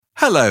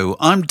Hello,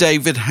 I'm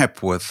David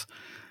Hepworth.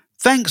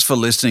 Thanks for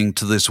listening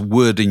to this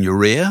Word in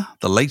Your Ear,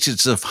 the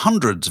latest of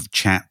hundreds of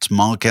chats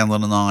Mark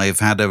Ellen and I have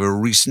had over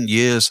recent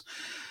years,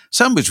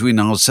 some between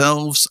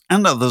ourselves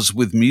and others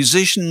with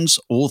musicians,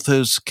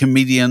 authors,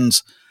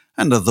 comedians,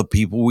 and other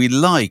people we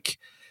like.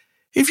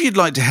 If you'd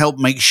like to help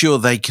make sure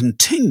they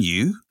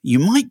continue, you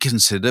might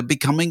consider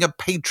becoming a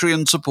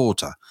Patreon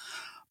supporter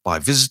by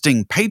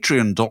visiting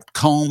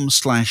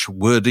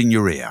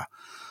patreon.com/wordinyourear,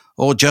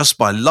 or just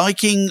by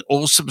liking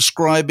or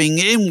subscribing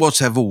in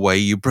whatever way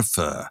you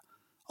prefer.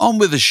 On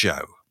with the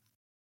show.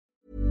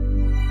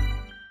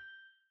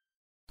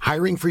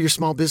 Hiring for your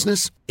small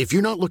business? If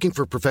you're not looking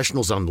for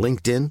professionals on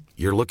LinkedIn,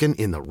 you're looking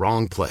in the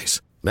wrong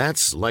place.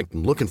 That's like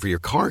looking for your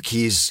car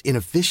keys in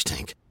a fish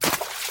tank.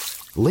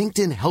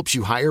 LinkedIn helps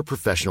you hire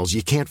professionals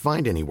you can't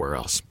find anywhere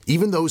else,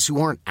 even those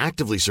who aren't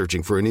actively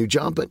searching for a new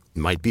job but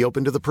might be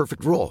open to the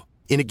perfect role.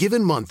 In a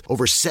given month,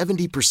 over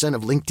 70%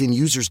 of LinkedIn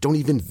users don't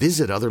even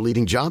visit other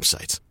leading job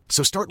sites.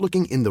 So start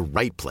looking in the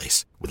right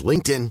place. With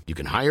LinkedIn, you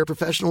can hire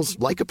professionals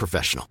like a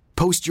professional.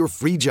 Post your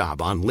free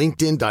job on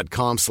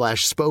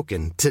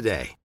linkedin.com/spoken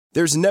today.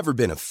 There's never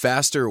been a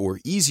faster or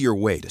easier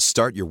way to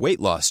start your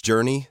weight loss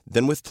journey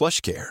than with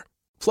PlushCare.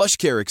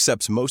 PlushCare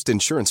accepts most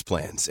insurance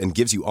plans and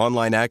gives you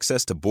online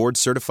access to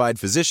board-certified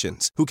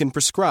physicians who can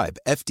prescribe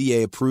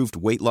FDA-approved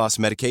weight loss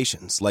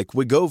medications like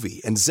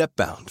Wegovy and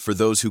Zepbound for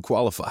those who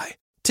qualify.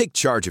 Take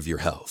charge of your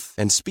health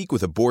and speak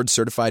with a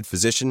board-certified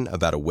physician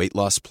about a weight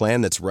loss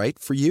plan that's right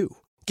for you.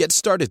 Get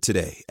started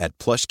today at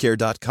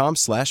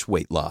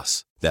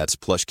plushcare.com/weight-loss. That's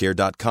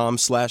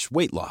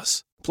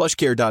plushcare.com/weight-loss.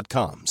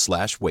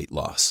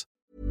 plushcare.com/weight-loss.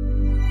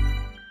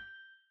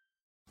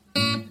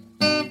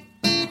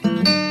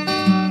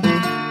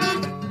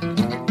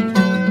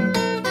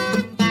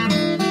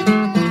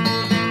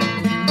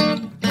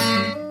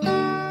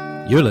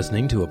 You're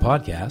listening to a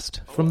podcast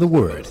from The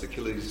Word.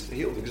 Achilles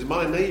heel, because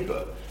my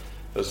neighbour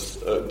has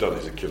done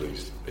his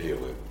Achilles heel,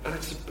 and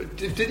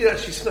did it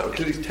actually snap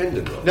Achilles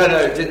tendon? No,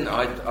 it didn't.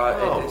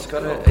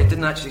 It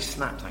didn't actually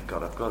snap. Thank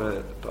God. I've got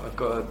a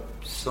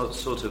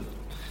sort of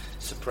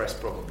suppressed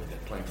problem with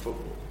it playing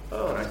football.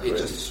 It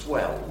just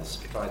swells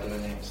if I do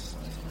any exercise.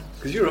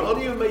 Because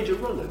aren't you a major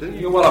runner, didn't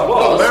you? Well, I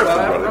was. Not a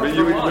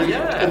marathon runner,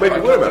 yeah. Or maybe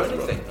you were a marathon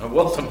runner. I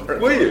was a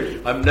marathon. Were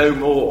you? I'm no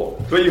more.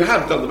 But you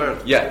have done the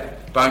marathon. Yeah,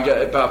 but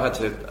I've had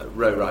to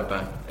row right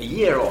back. A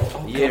year off.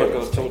 I've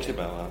got to talk to you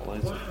about that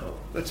later. Wow.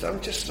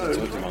 I'm just so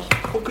impressed.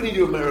 What can you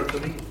do a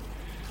marathon in?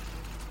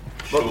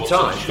 What the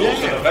time? Hey!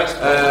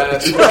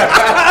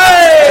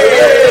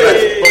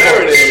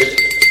 There it is.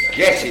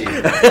 Get it.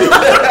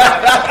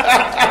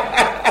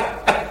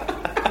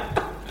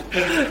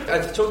 I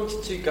was talking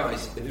to two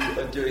guys who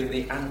are doing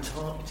the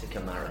Antarctica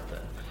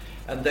Marathon,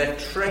 and they're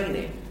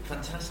training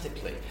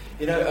fantastically.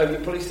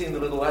 You've probably seen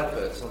the little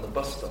adverts on the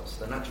bus stops.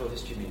 The Natural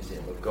History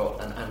Museum have got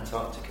an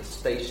Antarctica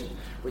station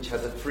which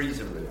has a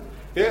freezer room.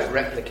 Yeah.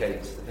 Which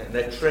replicates the thing.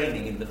 They're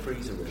training in the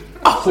freezer room.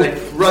 So they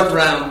run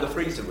round the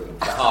freezer room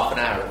for half an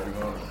hour every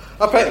morning.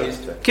 I bet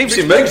Keeps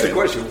it makes the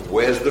question,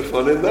 where's the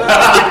fun in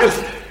that? Because,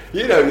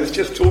 it's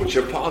just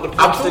torture, part of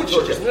the Absolute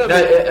torture. torture. No,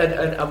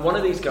 and one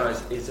of these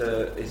guys is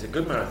a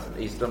good marathon.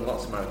 He's done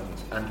lots of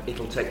marathons, and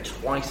it'll take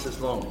twice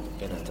as long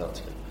in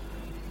Antarctica.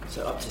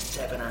 So up to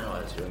 7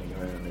 hours running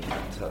around in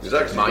Antarctica. He's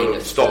actually got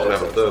to stop and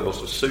have a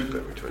thermos of soup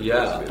every 20 minutes.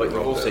 Yeah, but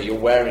you're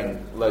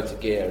wearing loads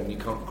of gear and you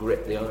can't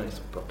grip the ice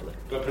properly.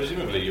 But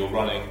presumably you're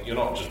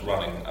not just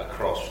running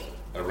across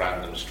a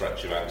random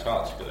stretch of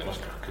Antarctica. They must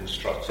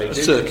construct a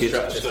circuit.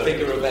 A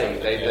figure of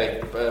eight.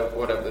 They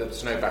whatever, the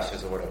snow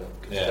bashers or whatever,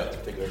 construct a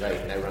figure of eight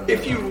and they run.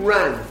 If you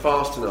ran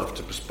fast enough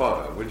to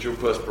perspire, would your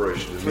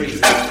perspiration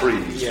immediately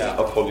freeze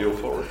upon your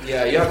forehead?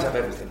 Yeah, you have to have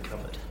everything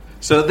covered.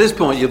 So at this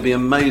point, you'll be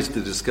amazed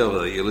to discover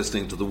that you're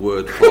listening to the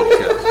Word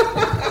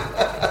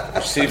podcast.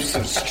 Which seems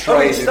to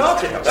stray into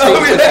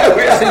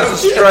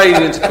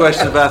the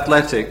question of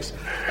athletics.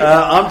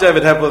 I'm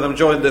David Hepworth. I'm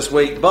joined this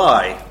week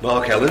by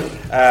Mark Ellen.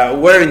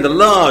 Wearing the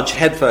large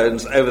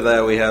headphones over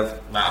there, we have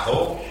Matt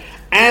Hall.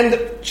 And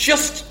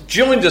just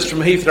joined us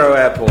from Heathrow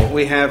Airport,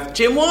 we have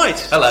Jim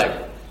White. Hello.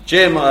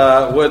 Jim,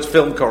 Word's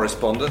film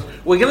correspondent.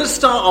 We're going to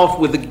start off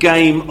with a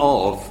game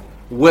of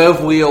Where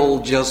Have We All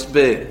Just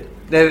Been?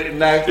 Now,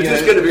 Is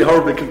this going to be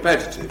horribly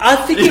competitive? I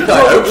think it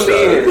probably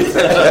is.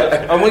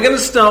 And we're going to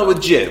start with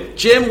Jim.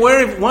 Jim,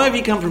 why have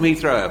you come from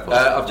Heathrow Airport?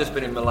 I've just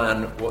been in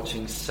Milan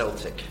watching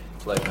Celtic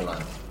play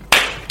Milan.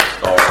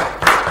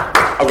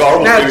 I've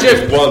got Now,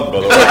 Jim, one, by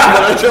the way.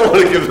 I don't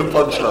want to give the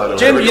punchline.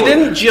 Jim, you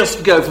didn't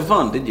just go for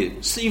fun, did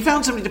you? So you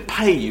found somebody to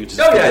pay you to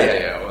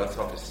stay. Yeah. Well, that's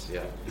obvious,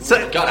 yeah. So,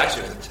 God,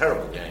 actually, it was a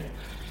terrible game.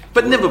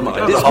 But never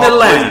mind, it's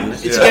Milan.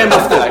 It's a game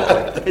of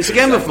football. It's a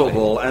game of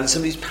football, and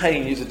somebody's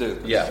paying you to do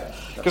it. Yeah.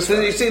 Because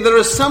you see, there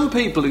are some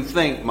people who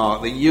think,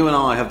 Mark, that you and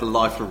I have the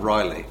life of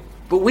Riley,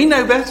 but we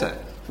know better.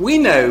 We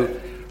know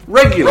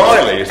regularly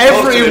Riley,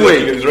 every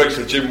week. In the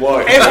direction of Jim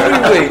White.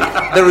 Every week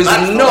there is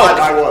a knock.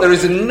 There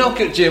is a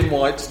knock at Jim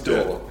White's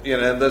door.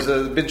 Yeah. There's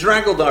a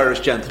bedraggled Irish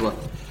gentleman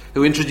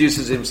who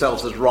introduces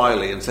himself as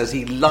Riley and says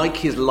he'd like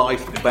his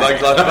life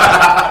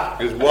back.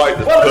 His white,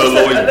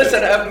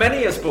 listen, at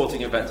many a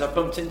sporting event, I've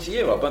bumped into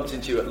you. I bumped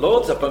into you at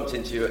Lord's, I bumped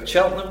into you at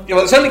Cheltenham. Yeah,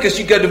 well, it's only because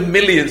you go to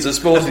millions of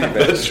sporting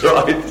events. That's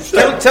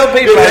right. Tell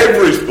people...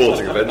 every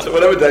sporting event, so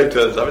whenever Dave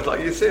turns up, it's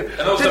like you see him.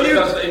 And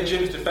also, in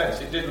Jim's defence,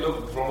 it did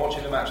look, from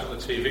watching the match on the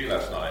TV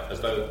last night,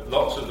 as though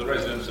lots of the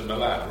residents of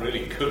Milan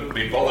really couldn't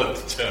be bothered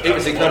to turn up. It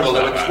was incredible.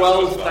 There were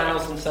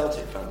 12,000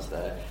 Celtic fans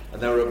there,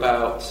 and there were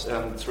about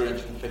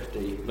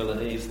 350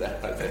 Milanese there,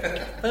 I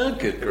think. Oh,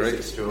 good grief.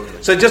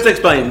 Extraordinary. So just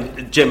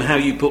explain, Jim, how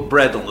you put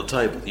bread on the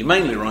table. You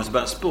mainly write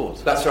about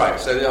sport. That's right.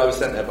 So I was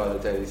sent there by the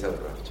Daily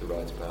Telegraph to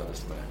write about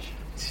this match.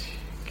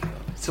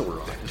 It's all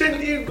right.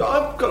 Didn't you?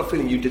 I've got a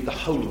feeling you did the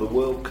whole of the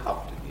World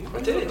Cup, didn't you?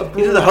 I did.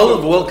 You did the whole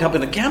of the World Cup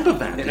in a camper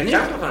van, In a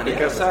camper van,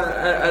 yes.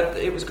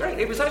 It was great.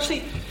 It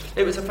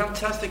was a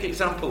fantastic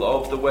example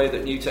of the way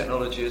that new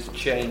technology has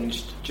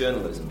changed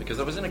journalism, because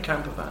I was in a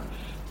camper van,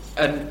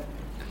 and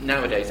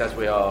nowadays, as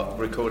we are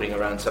recording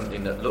around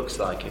something that looks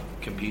like a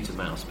computer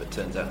mouse but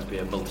turns out to be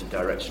a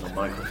multi-directional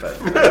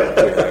microphone,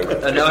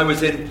 and I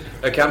was in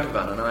a camper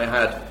van, and I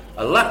had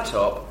a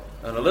laptop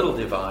and a little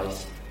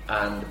device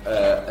and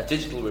a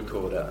digital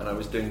recorder, and I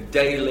was doing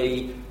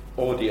daily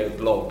audio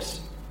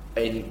blogs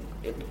in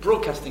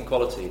broadcasting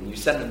quality, and you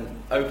send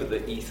them over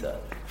the ether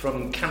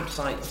from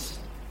campsites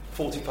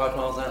 45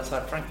 miles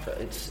outside Frankfurt.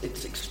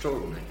 It's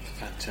extraordinary.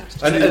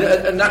 Fantastic.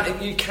 And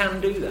that, you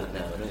can do that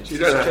now. And it's you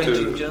don't have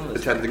changing to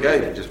journalism. attend the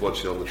game, you just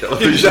watch it on the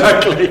television.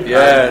 Exactly.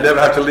 Yeah. You never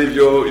have to leave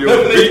your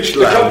beach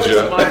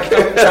lounger.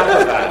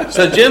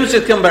 So Jim's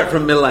just come back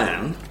from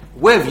Milan.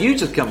 Where have you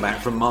just come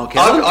back from, Mark?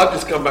 I've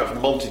just come back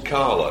from Monte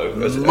Carlo.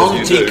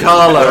 Monte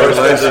Carlo,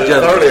 ladies and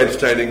gentlemen. Thoroughly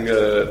entertaining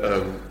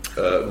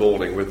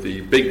morning with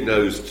the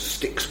big-nosed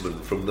sticksman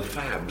from the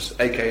Fabs,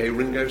 a.k.a.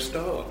 Ringo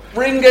Starr.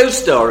 Ringo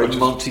Starr in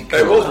Monte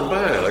Carlo. It wasn't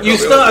bad.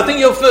 I think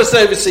your first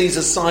overseas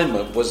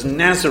assignment was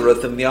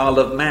Nazareth and the Isle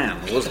of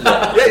Man, wasn't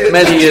it? Yeah,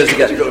 many years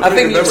ago. I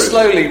think you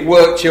slowly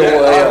worked your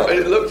way up.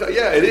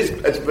 It is.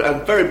 It's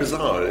very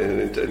bizarre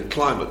in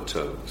climate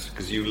terms,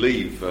 because you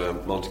leave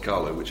Monte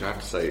Carlo, which I have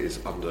to say is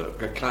under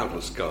a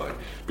cloudless sky.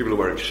 People are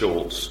wearing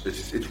shorts.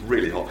 It's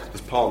really hot.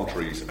 There's palm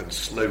trees and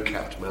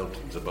snow-capped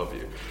mountains above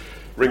you.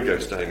 Ringo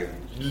staying in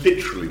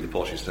literally the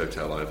poshest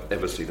hotel I've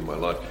ever seen in my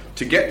life.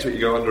 To get to it,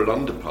 you go under an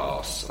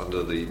underpass,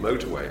 under the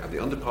motorway, and the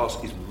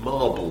underpass is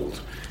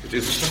marbled. It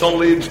is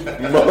solid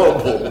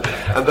marble,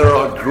 and there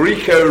are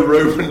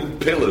Greco-Roman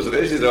pillars. And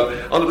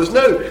there's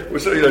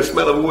no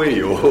smell of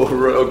wee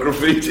or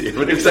graffiti. I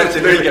mean, it's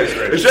actually Ringo's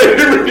room. It's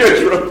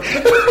Ringo's room.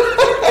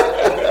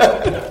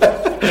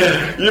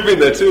 You've been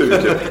there too,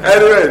 haven't you?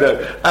 Anyway, no.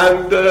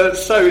 And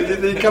so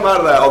you come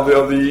out of that on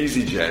the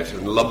EasyJet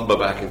and lumber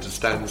back into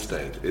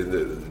Stansted in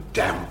the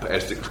damp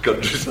Essex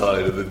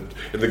countryside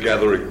in the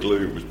gathering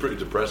gloom. It was pretty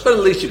depressing. But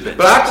at least you've been.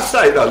 But I have to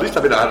say, at least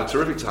I had a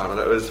terrific time. And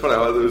it was funny.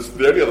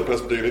 The only other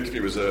person doing an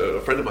interview was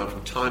a friend of mine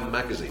from Time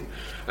magazine.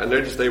 I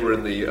noticed they were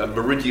in the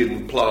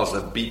Meridian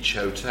Plaza Beach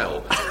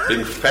Hotel,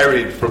 being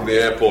ferried from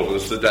the airport in a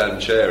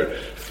sedan chair,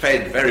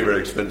 fed very, very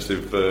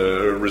expensive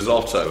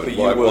risotto and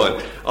white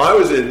wine. I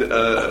was in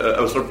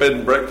a sort of bed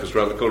and breakfast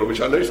around the corner,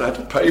 which I noticed I had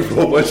to pay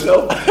for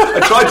myself. I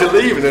tried to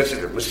leave, and they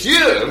said,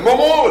 "Monsieur,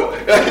 maman,"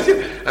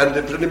 and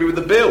they presented me with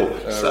the bill.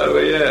 So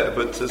it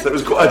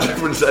was quite a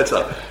different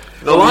setup.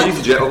 On the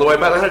EasyJet on the way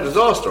back, I had a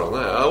disaster on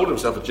that. I ordered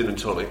myself a gin and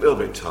tonic, a little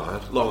bit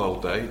tired, long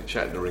old day,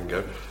 chatting to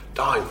Ringo,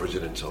 dying for a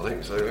gin and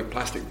tonic, so a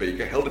plastic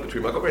beaker, held it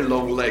between my, I've got very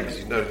long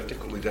legs,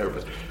 difficultly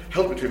terrible,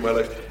 held it between my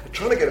legs,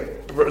 trying to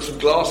get some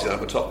glasses out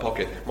of my top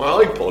pocket.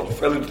 My iPod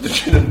fell into the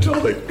gin and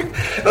tonic. And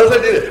as I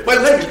did it, my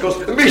legs, of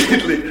course,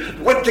 immediately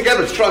went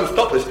together to try and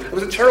stop this. It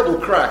was a terrible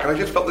crack, and I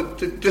just felt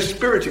the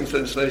dispiriting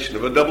sensation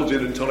of a double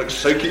gin and tonic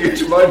soaking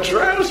into my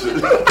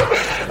trousers.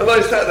 And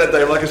I sat that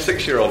day like a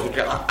 6-year-old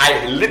thinking,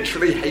 I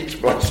literally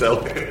hate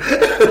myself.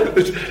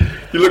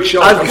 You look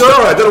shocked. I'm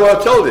sorry, I don't know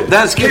what I told you.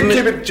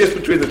 Keep it just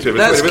between the two of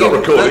us. We're not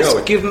recording, are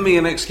we? Given me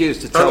an excuse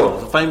to tell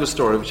the famous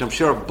story, which I'm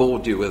sure I've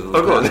bored you with.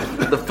 Go on.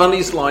 The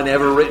funniest line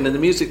ever written in the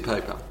music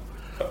paper,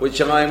 which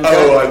I'm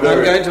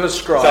going to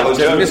ascribe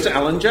to Mr.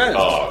 Alan Jones.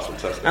 Oh, that's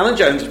fantastic. Alan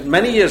Jones,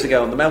 many years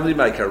ago on the Melody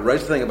Maker,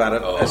 wrote a thing about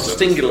a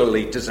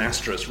singularly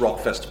disastrous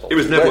rock festival. It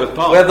was Nebworth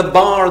Park. Where the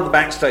bar and the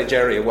backstage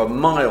area were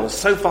miles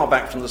so far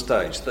back from the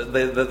stage that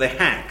the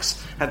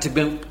hacks had to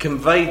be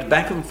conveyed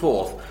back and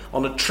forth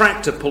on a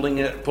tractor pulling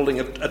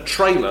a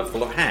trailer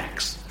full of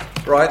hacks.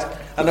 Right?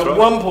 And at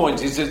one point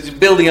he's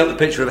building up the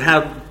picture of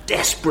how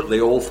desperately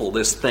awful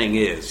this thing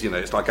is.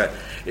 It's like a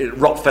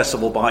rock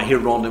festival by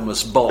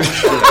Hieronymus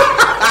Bosch.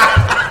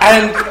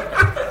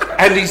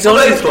 And he's on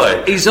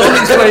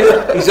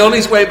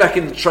his way back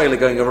in the trailer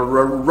going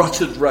over a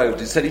rutted road.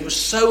 He said it was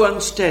so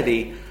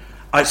unsteady,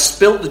 I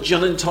spilt the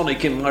gin and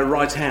tonic in my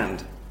right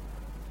hand.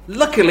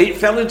 Luckily, it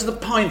fell into the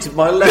pint of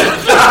my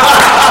left.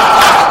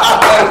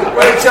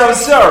 Which I'm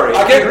sorry.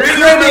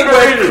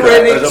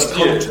 Credit's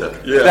due.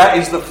 Yeah. That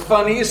is the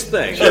funniest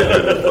thing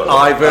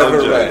I've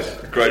ever read.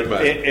 Great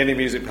man. In any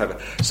music paper.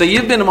 So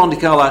you've been to Monte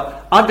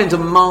Carlo. I've been to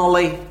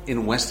Mali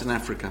in Western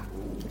Africa.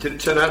 Did it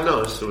turn out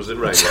nice, or was it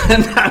raining?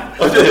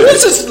 There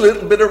was just a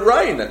little bit of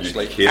rain,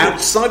 actually. You kidding?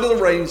 Outside of the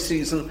rain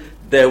season,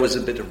 there was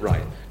a bit of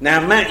rain. Now,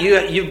 Matt,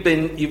 you've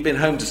been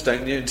home to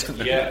Stoke Newington.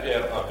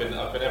 Yeah. I've been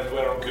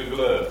everywhere on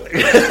Google Earth.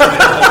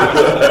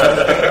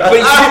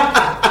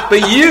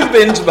 but you've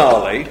been to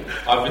Bali.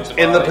 I've been to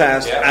Bali in the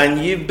past, yeah.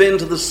 and you've been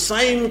to the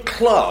same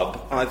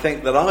club, I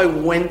think, that I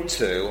went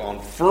to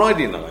on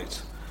Friday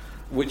night,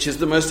 which is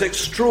the most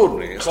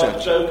extraordinary Club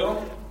extension.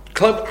 Jogon?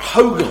 Club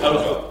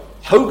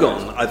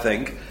Hogon, I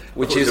think,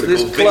 which is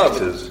this club.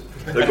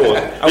 Go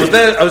on. I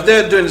was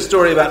there doing a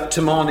story about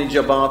Tamani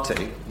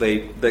Jabati,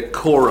 the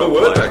Cora For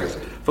Word player,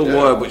 magazine. for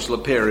Word, which will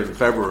appear in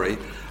February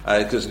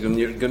because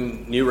there's a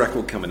new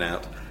record coming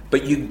out.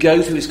 But you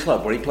go to his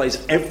club where he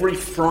plays every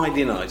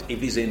Friday night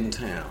if he's in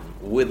town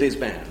with his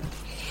band,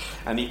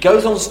 and he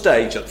goes on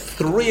stage at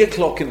 3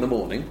 o'clock in the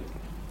morning,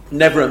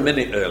 never a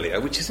minute earlier,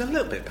 which is a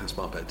little bit past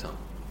my bedtime.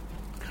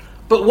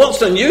 But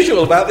what's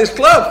unusual about this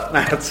club,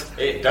 Matt?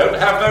 It don't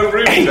have no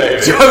roof,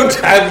 David. Don't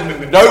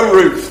have no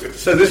roof.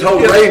 So this whole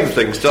rain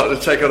thing started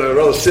to take on a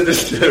rather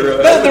sinister...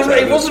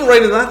 It wasn't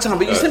raining that time,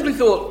 but you simply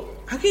thought,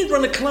 how can you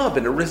run a club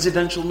in a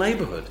residential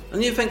neighbourhood?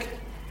 And you think,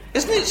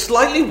 isn't it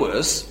slightly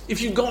worse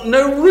if you've got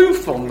no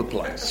roof on the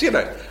place? You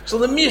know, so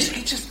the music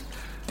is just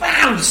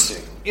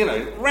bouncing, you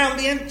know, around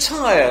the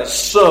entire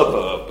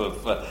suburb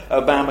of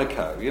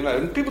Bamako, you know,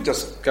 and people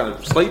just kind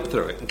of sleep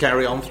through it and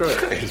carry on through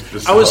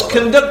it. I was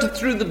conducted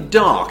through the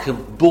dark,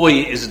 and boy,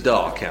 it is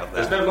dark out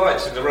there. There's no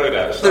lights in the road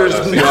outside. There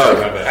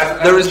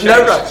is no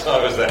lights.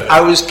 I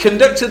was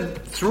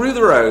conducted through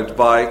the road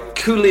by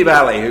Kuli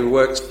Bali, who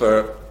works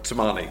for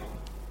Tamani,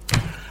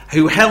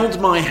 who held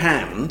my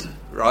hand,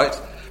 right,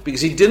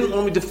 because he didn't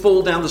want me to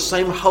fall down the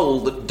same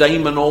hole that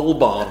Damon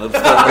Albarn had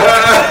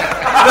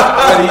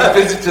fallen when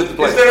he visited the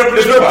place. Is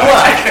there a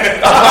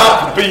plaque? A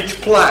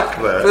half-beat plaque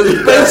there.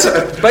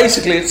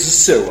 Basically, it's a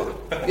sewer.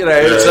 You know,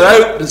 it's an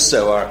open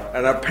sewer,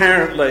 and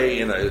apparently,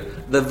 you know,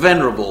 the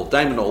venerable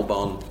Damon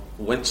Albarn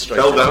went straight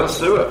down a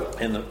sewer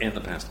in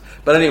the past.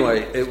 But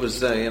anyway, it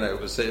was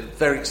it was a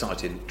very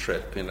exciting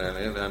trip. You know,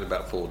 only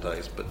about 4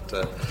 days, but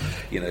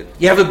you know,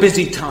 you have a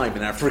busy time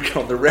in Africa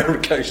on the rare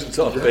occasions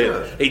I've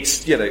been.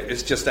 It's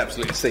it's just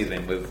absolutely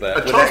seething with.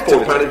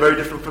 Transport apparently very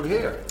different from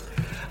here.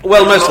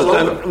 Well, most of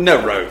them,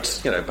 no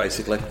roads, you know,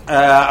 basically.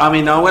 I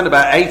mean, I went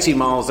about 80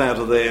 miles out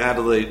of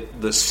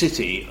the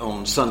city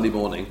on Sunday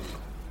morning,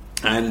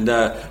 and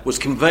was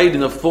conveyed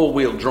in a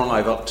 4-wheel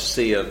drive up to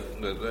see a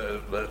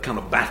kind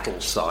of battle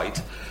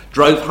site.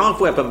 Drove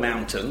halfway up a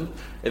mountain.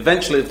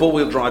 Eventually, the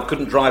 4-wheel drive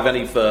couldn't drive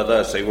any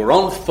further, so we're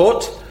on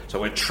foot. So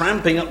we're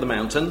tramping up the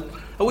mountain.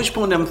 At which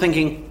point, I'm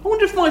thinking, I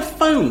wonder if my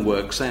phone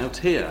works out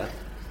here.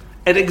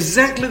 At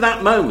exactly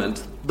that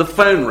moment, the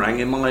phone rang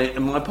in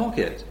my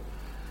pocket.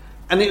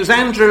 And it was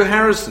Andrew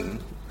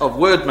Harrison of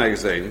Word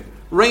magazine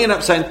ringing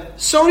up saying,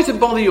 sorry to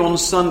bother you on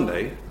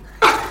Sunday.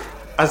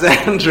 I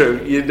said,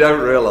 Andrew, you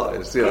don't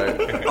realise, you know,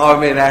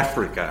 I'm in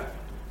Africa.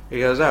 He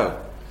goes, oh,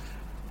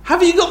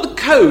 have you got the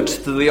code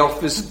to the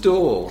office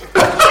door?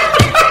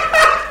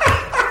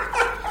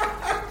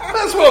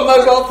 That's what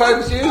mobile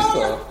phones used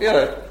for, you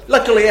know.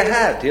 Luckily I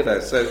had, you know,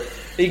 so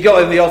he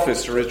got in the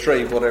office to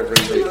retrieve whatever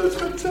he needed. That's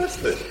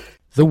fantastic.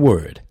 The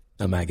Word,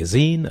 a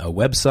magazine, a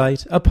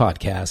website, a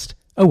podcast,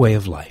 a way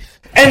of life.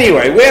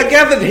 Anyway, we are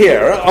gathered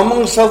here,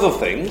 amongst other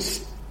things,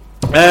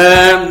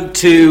 to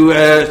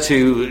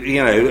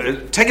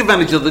take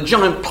advantage of the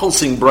giant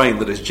pulsing brain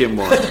that is Jim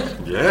White.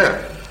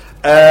 Yeah.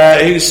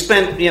 Who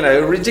spent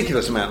a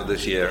ridiculous amount of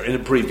this year in a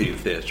preview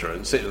theatre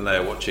and sitting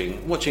there watching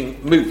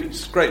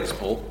movies, great and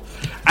small.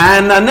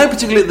 And I know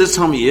particularly at this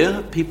time of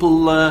year, people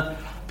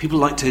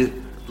like to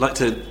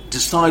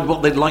decide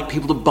what they'd like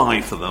people to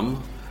buy for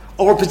them,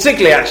 or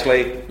particularly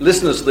actually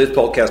listeners to this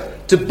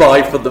podcast to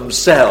buy for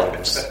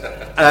themselves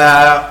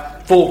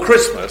for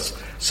Christmas.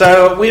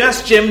 So we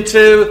asked Jim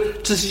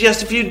to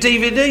suggest a few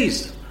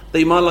DVDs that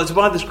you might like to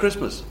buy this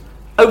Christmas.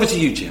 Over to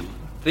you, Jim.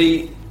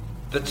 The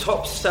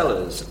top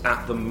sellers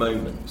at the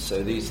moment,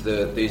 so these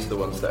are the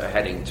ones that are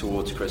heading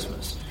towards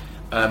Christmas.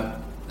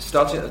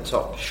 Starting at the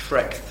top,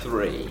 Shrek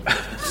 3.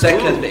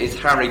 Second is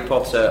Harry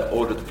Potter,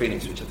 Order of the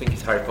Phoenix, which I think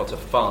is Harry Potter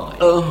 5.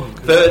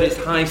 Third is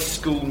High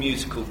School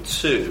Musical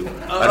 2.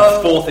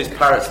 And fourth is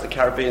Pirates of the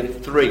Caribbean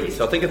 3.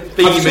 So I think a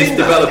theme is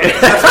developing.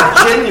 That's a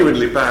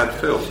genuinely bad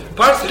film.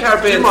 Pirates of the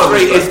Caribbean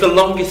 3 is the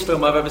longest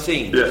film I've ever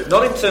seen. Yeah.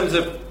 Not in terms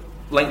of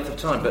length of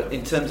time, but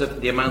in terms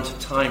of the amount of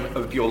time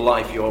of your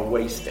life you're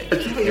wasting.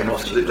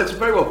 That's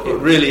very well put. It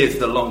really is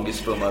the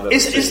longest film I've ever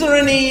seen. Is there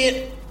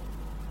any?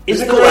 Is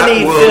It's there called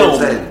any At World's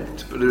film?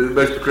 End, but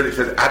most of the critics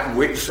said At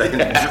Wit's End.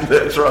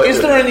 That's right.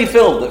 Is there any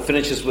film that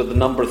finishes with the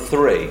number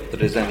 3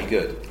 that is any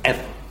good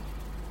ever?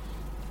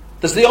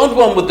 There's the odd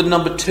one with the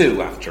number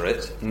 2 after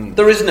it.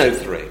 There is no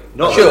 3.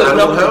 Not sure.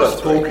 Animal Number House,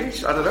 3.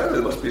 Porky's? I don't know.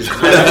 There must be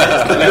some.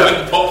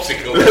 Lemon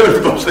popsicle.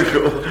 Lemon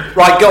popsicle.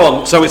 Right, go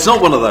on. So it's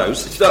not one of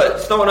those. It's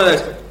not one of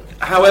those.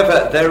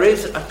 However, there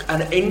is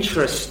an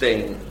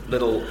interesting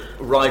little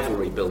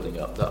rivalry building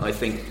up that I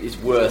think is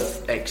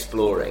worth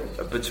exploring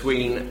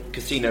between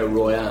Casino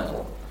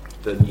Royale,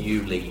 the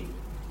newly,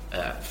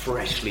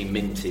 freshly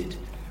minted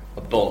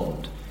a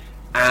Bond,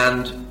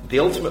 and the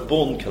Ultimate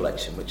Bourne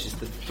collection, which is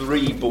the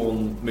 3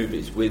 Bourne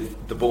movies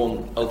with the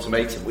Bourne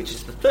Ultimatum, which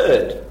is the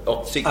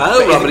 3rd sequence.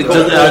 Oh, right, but it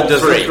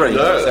does the 3.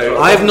 No, so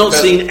I have not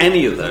seen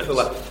any of those.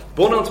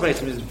 Bourne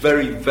Ultimatum is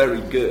very,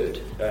 very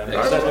good. I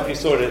don't know if you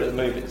saw it at the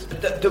movies.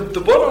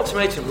 The Bourne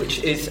Ultimatum, which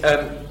is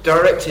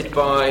directed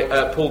by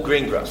Paul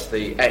Greengrass,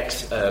 the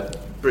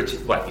ex-British,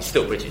 well, he's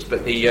still British,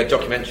 but the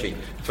documentary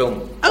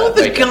film.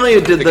 The guy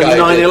who did the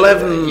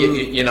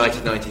 9/11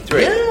 United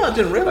 93. Yeah, I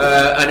didn't realise.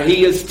 And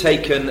he has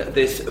taken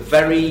this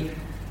very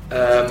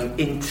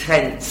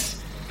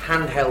intense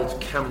handheld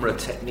camera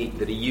technique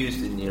that he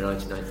used in the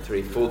United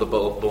 93 for the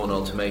Bourne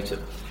Ultimatum,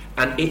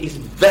 and it is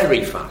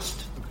very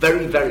fast.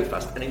 Very, very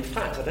fast. And in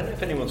fact, I don't know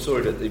if anyone saw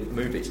it at the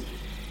movies,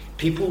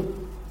 people,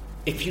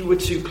 if you were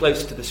too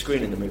close to the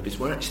screen in the movies,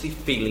 were actually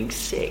feeling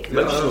sick.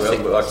 Motion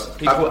sickness.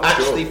 People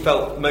actually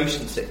felt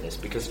motion sickness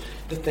because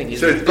the thing is...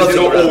 So it's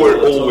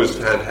always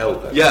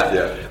handheld then?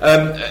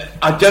 Yeah.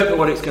 I don't know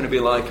what it's going to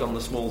be like on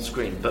the small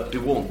screen, but be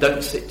warned,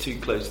 don't sit too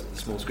close to the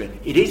small screen.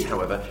 It is,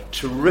 however,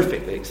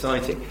 terrifically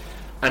exciting.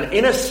 And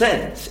in a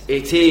sense,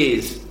 it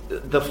is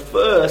the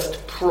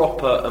first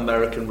proper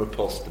American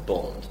riposte to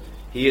Bond.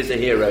 He is a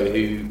hero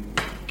who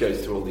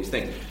goes through all these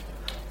things.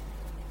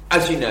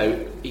 As you know,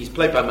 he's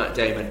played by Matt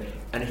Damon,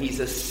 and he's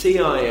a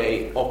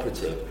CIA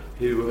operative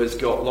who has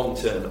got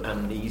long-term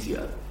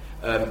amnesia.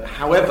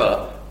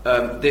 However,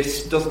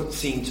 this doesn't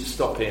seem to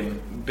stop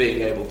him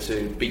being able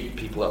to beat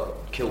people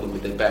up, kill them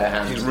with their bare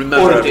hands,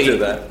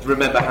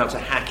 remember how to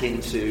hack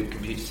into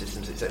computer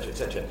systems, etc.,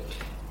 etc.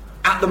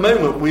 At the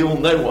moment, we all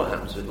know what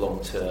happens with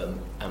long-term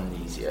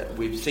amnesia.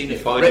 We've seen it.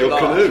 Find your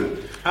canoe.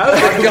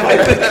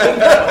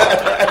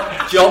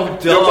 John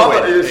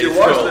Darwin. Your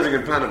wife's living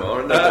in Panama,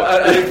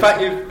 and in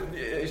fact,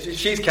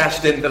 she's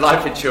cashed in the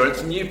life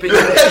insurance, and you've been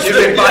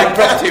buying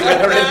property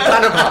with her in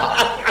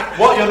Panama.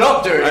 What you're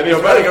not doing, and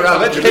you're running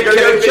around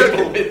killing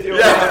people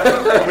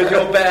with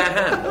your bare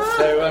hands.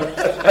 So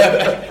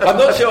I'm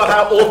not sure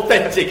how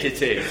authentic it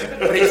is,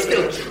 but it's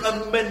still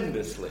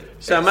tremendously.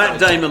 So exciting. Matt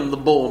Damon, the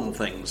Bourne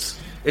things.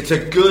 It's a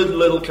good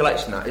little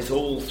collection, that. It's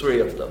all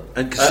 3 of them.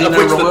 And Casino of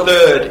which Royale? the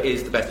 3rd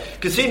is the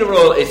best. Casino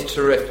Royale is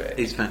terrific.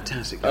 It's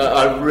fantastic.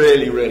 I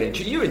really, really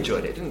enjoyed it. You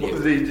enjoyed it, didn't you?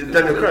 The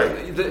Daniel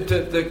Craig?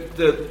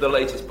 The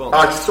latest Bond.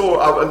 I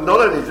saw, not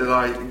only did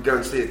I go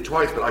and see it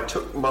twice, but I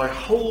took my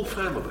whole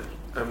family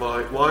and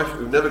my wife,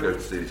 who never goes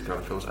to see these kind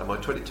of films, and my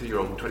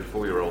 22-year-old and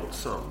 24-year-old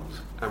sons,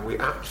 and we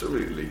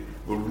absolutely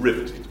were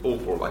riveted, all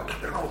 4 of us. I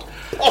cannot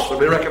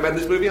possibly recommend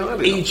this movie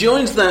highly. He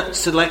joins that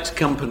select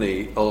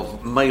company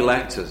of male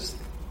actors,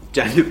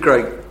 Daniel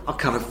Craig, I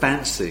kind of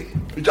fancy.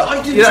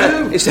 I do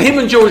too. It's him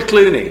and George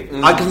Clooney.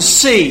 I can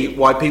see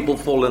why people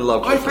fall in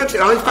love with him.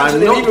 I fancy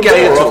him even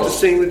more after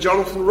seeing the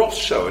Jonathan Ross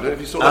show. I don't know if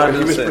you saw that.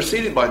 He was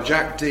preceded by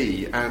Jack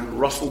Dee and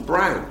Russell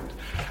Brand.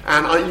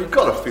 And you've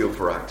got to feel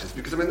for actors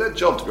because, I mean, their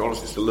job, to be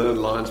honest, is to learn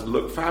lines and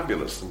look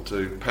fabulous and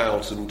to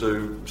pout and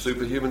do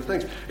superhuman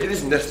things. It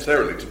isn't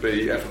necessarily to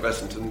be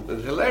effervescent and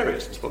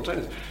hilarious and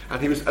spontaneous.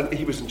 And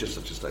he was in just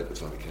such a state at the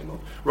time he came on.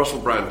 Russell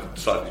Brand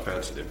decided he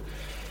fancied him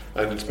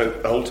and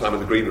spent the whole time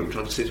in the green room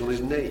trying to sit on his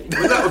knee. I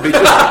mean, that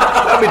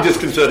would be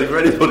disconcerting for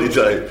anybody,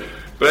 Dave.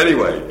 But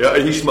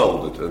anyway, he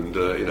smouldered and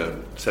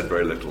said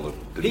very little.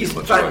 He's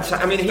fantastic.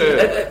 I mean,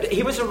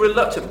 he was a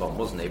reluctant one,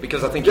 wasn't he?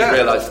 Because I think he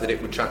realised that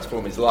it would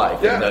transform his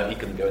life, and that he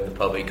couldn't go in the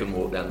pub, he couldn't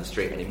walk down the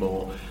street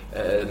anymore.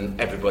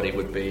 Everybody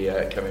would be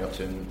coming up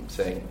to him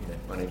saying,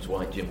 "My name's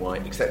White, Jim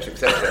White," etc.,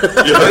 etc.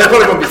 They probably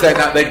wouldn't be saying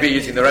that; they'd be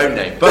using their own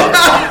name. But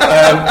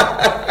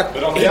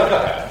on the other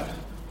hand,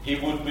 he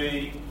would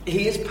be.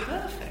 He is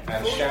perfect.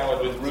 And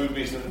showered with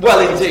rubies and... Well,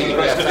 indeed,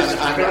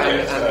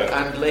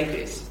 and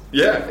ladies.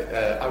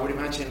 Yeah. I would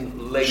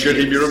imagine ladies... Should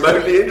he be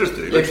remotely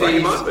interested? He looks like he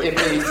might be.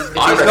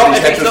 I reckon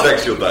he's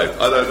heterosexual, Dave.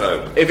 I don't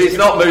know. If he's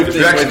not moved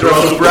in with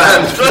Russell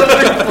Brand.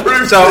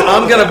 So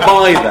I'm going to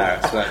buy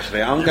that,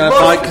 actually. I'm going to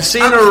buy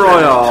Casino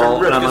Royale.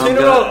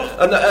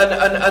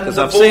 Because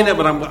I've seen it,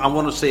 but I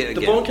want to see it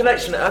again. The Bourne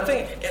collection, I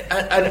think,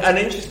 an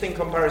interesting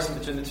comparison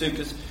between the two,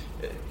 because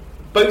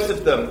both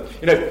of them,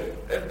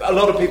 a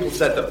lot of people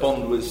said that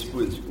Bond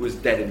was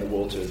dead in the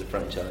water as a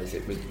franchise.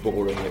 It was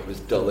boring, it was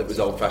dull, it was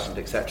old-fashioned,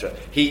 etc.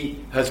 He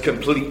has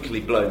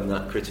completely blown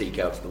that critique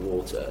out of the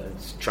water.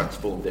 It's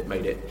transformed it,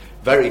 made it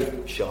very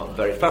sharp,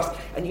 very fast.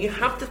 And you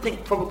have to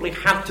think probably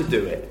had to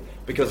do it,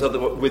 because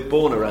with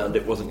Bourne around,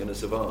 it wasn't going to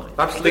survive.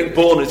 I think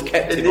Bourne has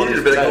kept it on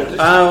his toes.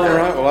 Oh,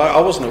 right. Well, I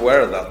wasn't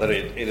aware of that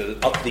it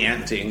had upped the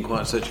ante in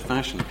quite such a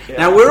fashion. Yeah.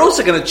 Now, we're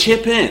also going to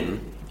chip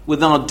in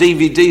with our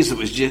DVDs that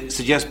we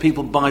suggest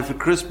people buy for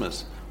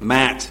Christmas.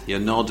 Matt, you're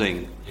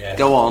nodding. Yes.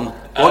 Go on.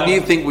 What do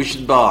you think we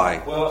should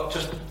buy? Well,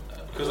 just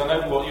because I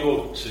know what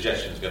your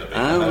suggestion is going to be.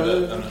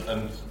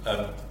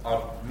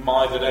 I've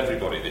mithered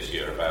everybody this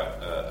year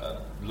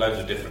about loads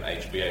of different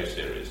HBO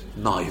series.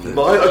 Neither.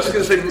 I was just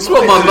going to say... That's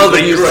what my mother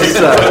used to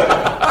say.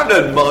 I've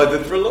known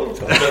Mithered for a long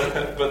time.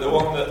 But the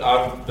one that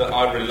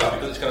I really like,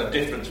 because it's kind of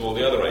different to all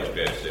the other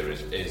HBO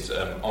series, is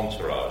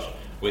Entourage,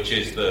 which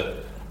is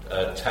the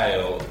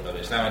tale, and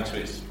it's now into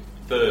its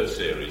 3rd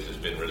series, has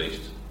been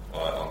released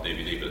on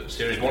DVD, but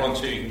series 1 and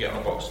 2 you can get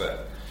on a box set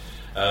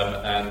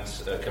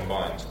and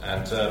combined.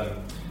 And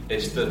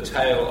it's the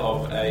tale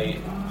of a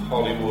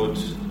Hollywood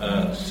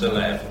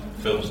celeb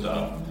film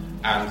star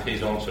and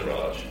his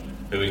entourage,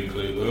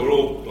 who are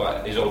all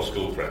like his old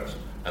school friends,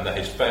 and that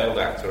his failed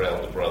actor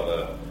elder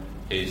brother,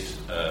 his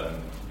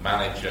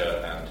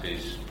manager, and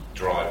his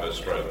driver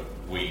stroke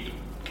weed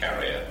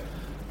carrier,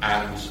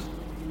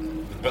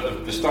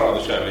 but the star of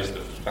the show is the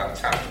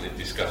fantastically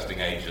disgusting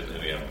agent who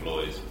he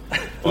employs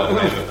by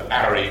the name of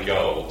Ari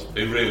Gold,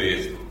 who really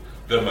is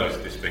the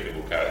most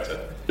despicable character.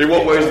 In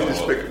what way is he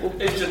despicable?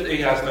 It's just, he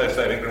has no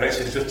saving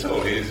graces at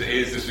all. He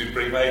is the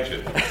supreme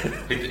agent.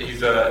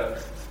 He's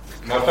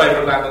my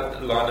favourite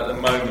line at the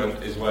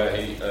moment is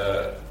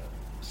where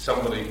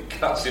somebody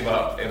cuts him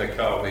up in a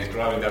car when he's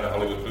driving down a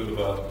Hollywood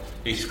Boulevard.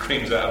 He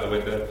screams out of the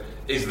window,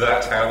 "Is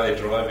that how they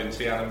drive in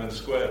Tiananmen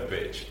Square,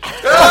 bitch?"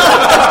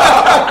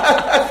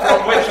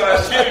 From which I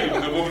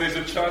assume the woman is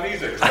of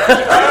Chinese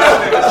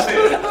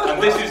extraction.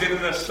 And this is in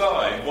an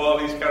aside while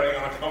he's carrying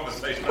on a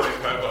conversation on his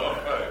mobile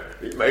phone.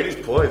 He made his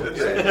point,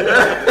 didn't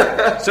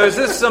he? So is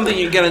this something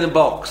you can get in the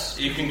box?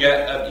 You can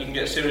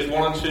get series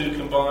 1 and 2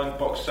 combined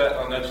box set.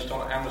 I noticed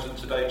on Amazon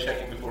today,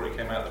 checking before it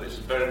came out, that it's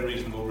a very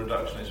reasonable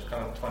reduction. It's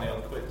kind of 20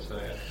 odd quid. So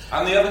yeah.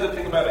 And the other good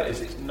thing about it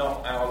is it's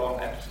not hour-long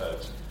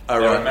episodes.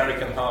 They're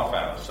American half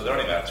hours, so they're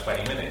only about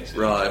 20 minutes.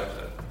 Right.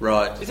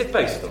 Is it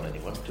based on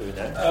anyone? Do we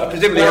know?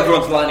 Presumably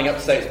everyone's lining up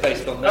to say it's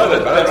based on... No,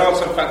 there are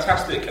some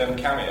fantastic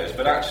cameos,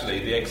 but actually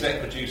the exec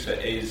producer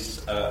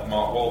is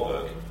Mark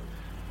Wahlberg.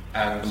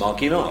 And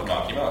Marky Mark.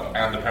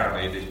 And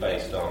apparently it is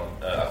based on,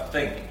 I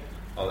think,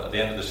 at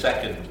the end of the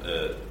second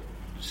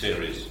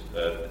series,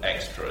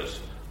 extras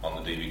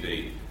on the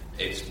DVD,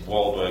 it's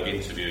Wahlberg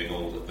interviewing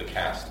all of the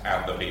cast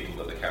and the people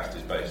that the cast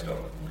is based on.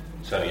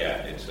 So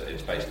yeah,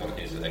 it's based on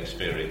his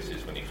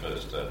experiences when he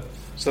first.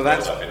 So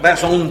that's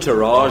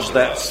Entourage.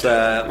 That's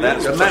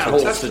Matt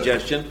Hall's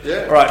suggestion.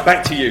 Yeah. All right,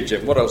 back to you,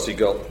 Jim. What else you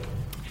got?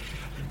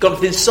 Got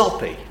anything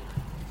soppy?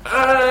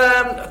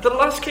 The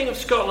Last King of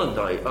Scotland,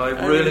 I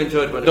really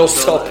enjoyed when it was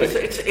soppy.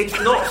 soppy. It's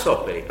not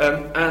soppy,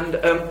 and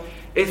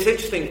it's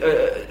interesting.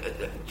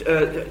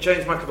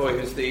 James McAvoy,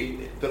 who's the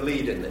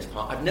lead in this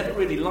part, I've never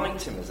really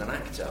liked him as an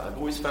actor. I've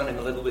always found him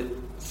a little bit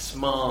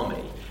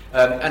smarmy,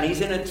 and he's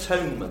in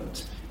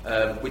Atonement,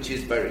 which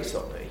is very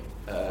soppy,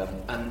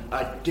 and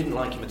I didn't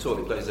like him at all.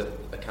 He plays a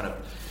kind of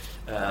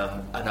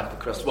an upper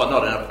crust, well,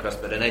 not an upper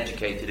crust, but an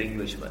educated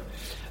Englishman.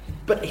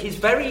 But his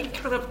very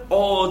kind of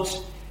odd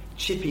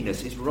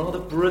chippiness is rather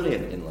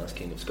brilliant in Last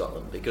King of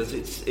Scotland, because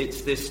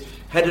it's this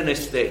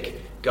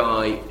hedonistic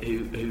guy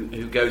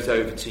who goes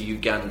over to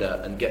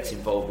Uganda and gets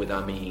involved with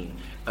Amin,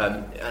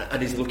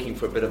 and is looking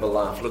for a bit of a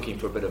laugh, looking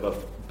for a bit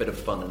of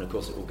fun, and of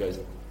course it all goes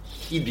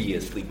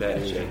hideously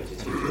pear-shaped,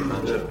 as you can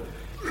imagine.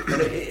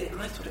 But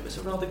I thought it was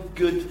a rather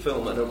good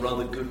film and a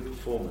rather good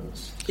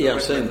performance. So Yeah,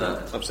 I've seen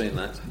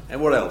that. And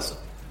what else?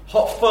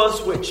 Hot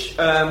Fuzz, which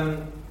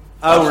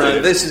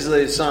This is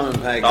the Simon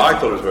Pegg. I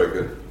thought it was very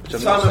good.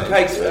 Simon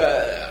Pegg's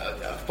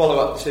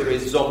follow-up to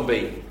his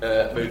zombie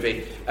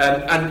movie,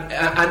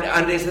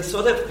 and it's a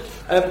sort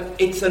of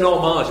it's an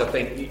homage. I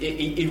think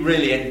he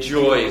really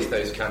enjoys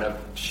those kind of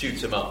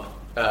shoot 'em up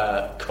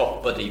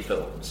cop buddy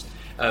films,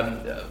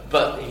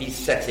 but he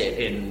set it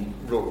in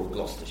rural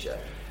Gloucestershire.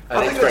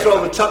 I think that's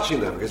rather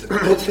touching though, because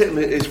it's him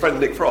and his friend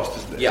Nick Frost,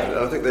 isn't it? Yeah. And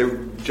I think they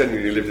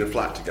genuinely lived in a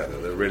flat together.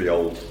 They're really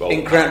old.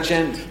 In Crouch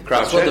End.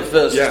 That's what the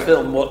first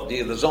film,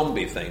 the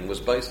zombie thing, was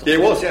based on. Yeah,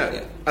 it was,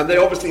 yeah. And they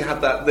obviously had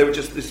that. They were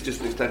this is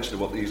just an extension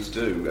of what they used to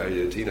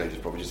do. Teenagers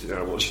probably just sitting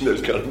around watching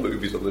those kind of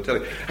movies on the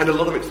telly. And a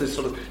lot of it's this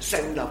sort of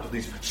send up of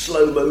these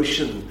slow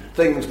motion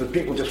things with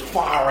people just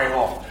firing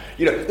off.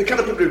 You know, the kind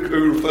of people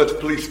who refer to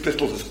police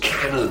pistols as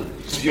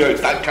cannons. You know,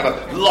 it's that kind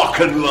of lock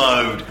and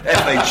load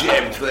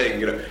FHM thing.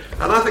 You know,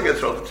 and I think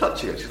it's rather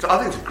touching. I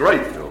think it's a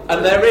great film.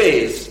 And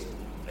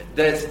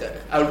there's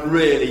a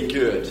really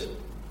good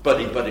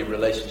buddy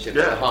relationship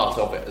at the heart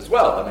of it as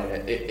well. I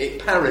mean,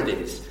 it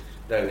parodies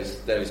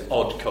those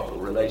odd couple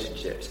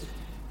relationships,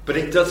 but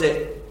it does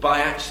it by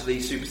actually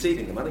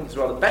superseding them. I think it's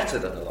rather better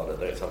than a lot of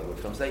those Hollywood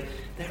films. There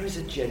is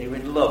a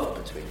genuine love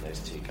between those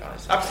two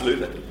guys.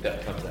 Absolutely,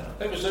 that comes out.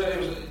 It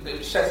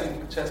was set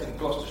in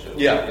Gloucestershire.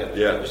 Yeah.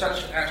 It was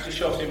actually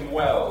shot in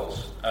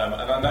Wells, and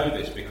I know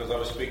this because I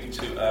was speaking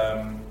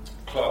to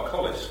Clark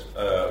Collis,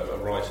 a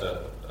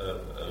writer.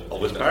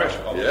 Aldous Parish,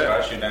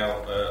 who now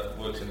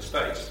works in the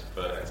States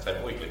for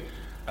Entertainment Weekly,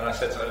 and I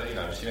said,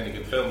 have you seen any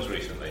good films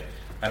recently?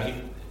 And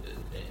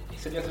he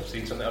said, yes, I've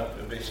seen something.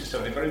 It's just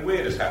something very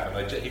weird has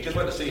happened. He just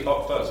went to see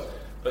Hot Fuzz,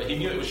 but he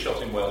knew it was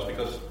shot in Wales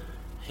because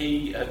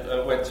he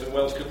went to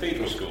Wells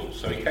Cathedral School.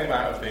 So he came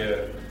out of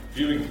the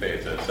viewing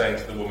theatre saying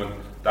to the woman,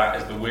 "That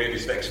is the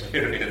weirdest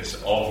experience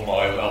of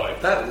my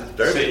life." That is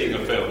very seeing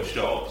a film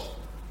shot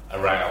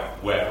around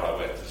where I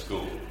went to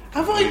school.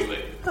 Have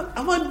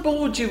I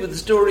bored you with the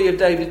story of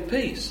David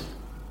Peace?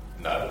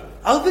 No.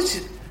 Oh, this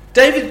is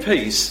David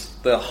Peace,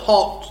 the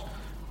hot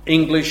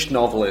English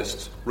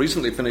novelist,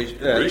 recently finished,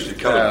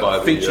 Recently covered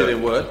by featured the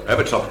in Word.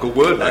 ever topical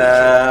Word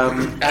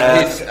magazine.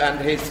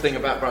 And his thing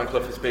about Brian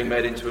Clough is being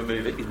made into a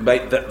movie.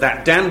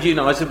 That Damned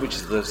United, which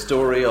is the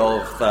story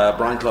of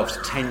Brian Clough's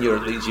tenure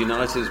at Leeds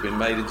United, has been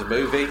made into a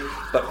movie.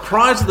 But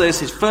prior to this,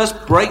 his first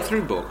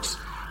breakthrough books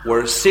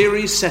were a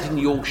series set in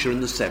Yorkshire in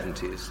the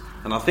 70s.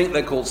 And I think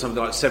they're called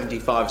something like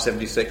 75,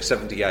 76,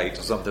 78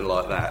 or something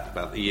like that,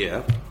 about the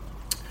year.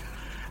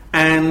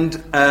 And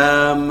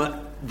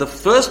the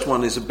first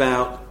one is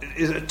about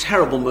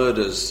terrible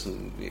murders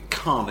and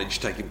carnage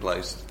taking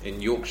place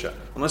in Yorkshire.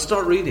 And I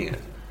start reading it.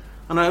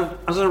 And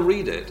as I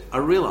read it, I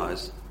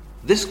realise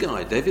this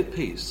guy, David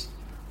Peace,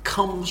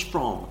 comes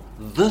from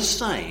the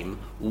same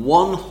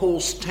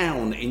one-horse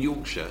town in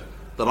Yorkshire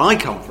that I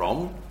come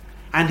from,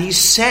 and he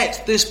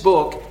set this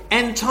book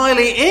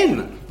entirely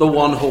in the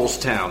one-horse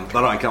town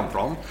that I come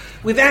from,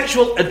 with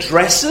actual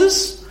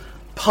addresses,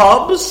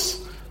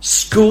 pubs,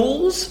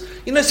 schools.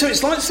 You know, so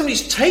it's like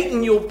somebody's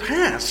taken your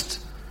past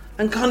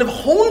and kind of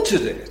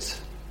haunted it.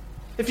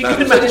 If you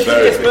can imagine,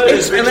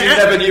 Murders which you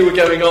never knew were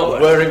going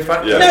on were in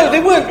fact... No, they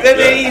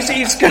weren't.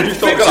 He's kind of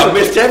thought, God, I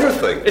missed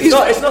everything.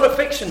 It's not a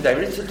fiction,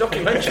 David, it's a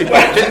documentary.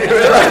 Didn't you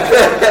realise?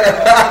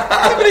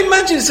 But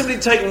imagine somebody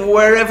taking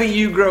wherever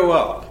you grow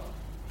up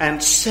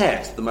and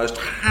set the most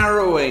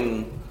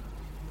harrowing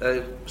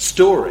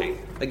story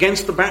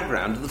against the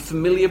background of the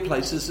familiar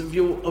places of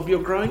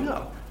your growing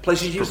up.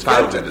 Places you used to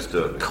go to.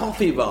 Disturbing.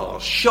 Coffee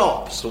bars,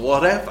 shops, or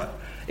whatever.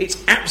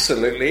 It's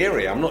absolutely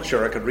eerie. I'm not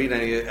sure I could read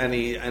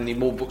any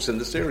more books in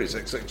the series.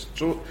 It's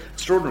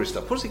extraordinary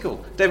stuff. What's he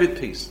called? David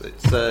Peace.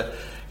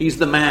 He's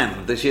the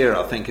man this year,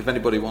 I think. If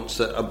anybody wants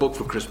a book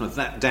for Christmas,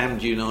 that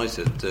Damned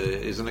United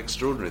is an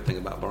extraordinary thing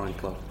about Brian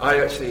Clough.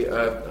 I actually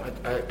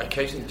I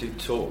occasionally do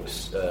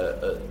talks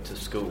to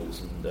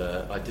schools, and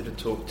I did a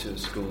talk to a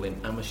school in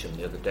Amersham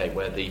the other day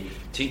where the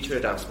teacher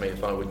had asked me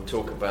if I would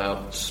talk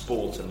about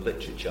sport and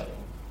literature.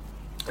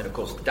 And of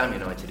course, Damned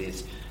United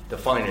is the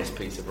finest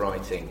piece of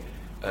writing,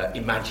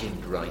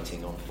 imagined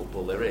writing on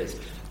football there is.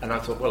 And I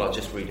thought, well, I'll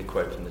just read a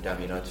quote from the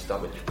Damned United to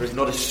start with. There is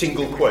not a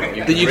single quote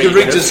that you can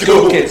read to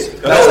school kids.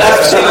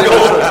 That's it.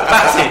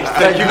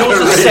 You can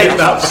also say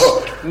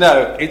that.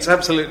 No, it's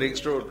absolutely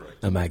extraordinary.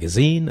 A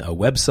magazine, a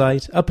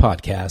website, a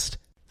podcast,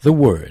 The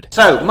Word.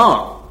 So,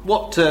 Mark,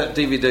 what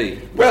DVD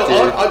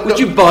Well, would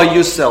you buy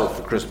yourself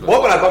for Christmas?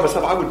 What would I buy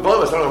myself? I would buy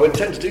myself, and I would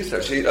intend to do so,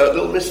 actually,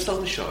 Little Miss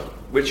Sunshine,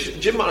 which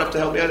Jim might have to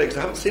help me out because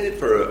I haven't seen it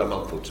for a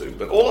month or two.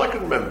 But all I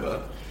can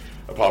remember,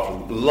 apart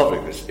from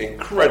loving this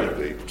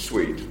incredibly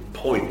sweet,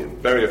 poignant,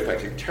 very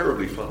effective,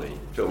 terribly funny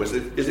film, is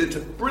it's a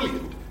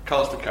brilliant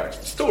cast of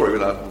characters. The story,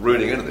 without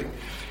ruining anything,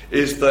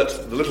 is that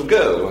the little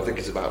girl, who I think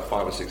is about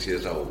 5 or 6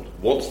 years old,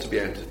 wants to be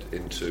entered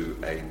into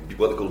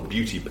what they call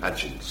beauty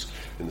pageants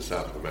in the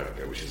south of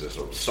America, which is a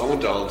sort of song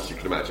and dance you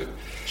can imagine.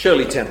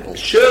 Shirley Temple.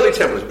 Shirley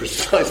Temple is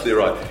precisely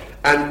right.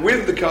 And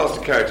with the cast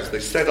of characters, they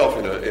set off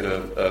in a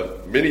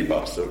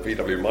minibus, a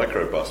VW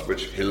microbus,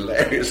 which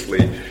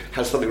hilariously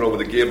has something wrong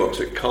with the gearbox.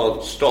 It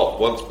can't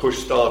stop. Once push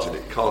started,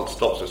 it can't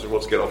stop. So if someone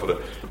wants to get off at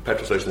a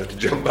petrol station, they have to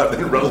jump back,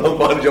 then run along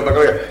behind and jump back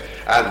on again.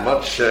 And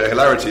much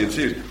hilarity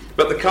ensues.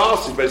 But the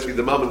cast is basically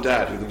the mum and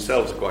dad, who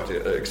themselves are quite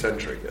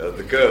eccentric.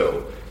 The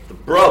girl, the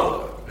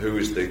brother, who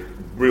is the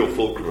real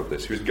fulcrum of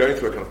this, who's going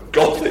through a kind of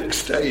gothic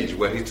stage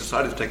where he's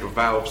decided to take a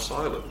vow of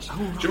silence. Oh,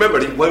 right. Do you remember?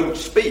 And he won't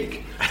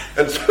speak.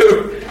 And so,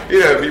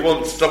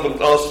 if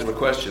someone asks him a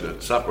question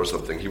at supper or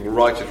something, he will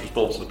write his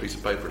response on a piece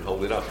of paper and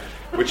hold it up,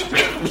 which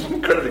becomes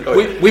incredibly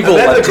comic. We've all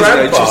had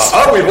teenagers.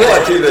 We've all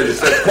had teenagers.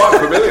 That's quite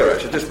familiar,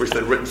 actually. I just wish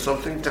they'd written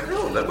something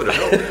down. That would have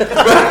helped.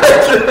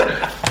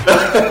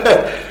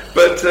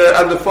 But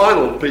and the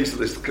final piece of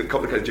this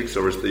complicated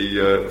jigsaw is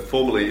the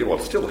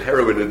still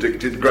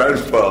heroin-addicted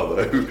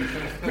grandfather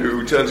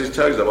who turns his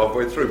toes up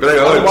halfway through. But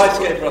anyway, the Wife's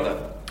Gay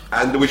Brother.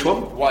 And which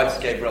one? Wife's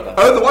Gay Brother.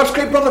 Oh, the Wife's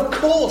Gay Brother, of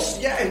course.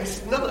 Yeah,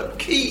 it's another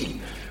key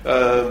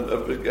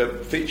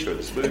feature of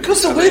this movie.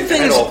 Because the weird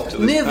thing is,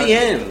 near the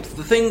end,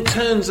 the thing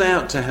turns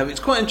out to have... It's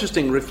quite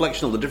interesting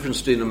reflection on the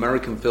difference between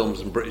American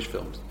films and British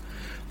films.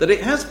 That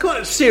it has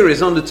quite a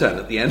serious undertone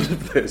at the end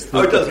of this.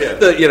 Oh, it does, yeah.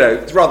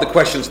 It rather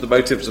questions the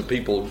motives of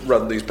people who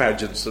run these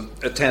pageants and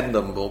attend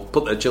them or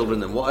put their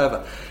children in,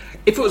 whatever.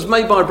 If it was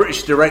made by a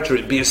British director,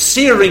 it'd be a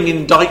searing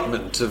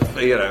indictment of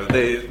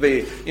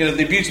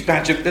the beauty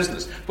pageant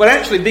business. But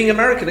actually, being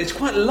American, it's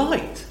quite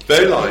light.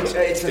 Very light.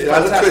 It's a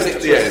fantastic twist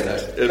at the end.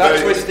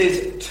 That twist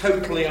is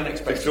totally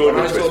unexpected. When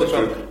I saw the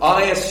film,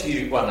 I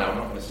assumed... Well, no, I'm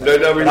not going to say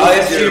it. I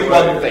assumed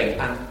one thing,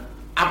 and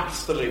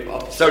absolute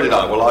opposite. So did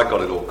I. Well, I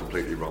got it all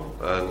completely wrong.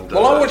 And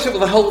I watched it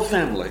with the whole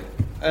family,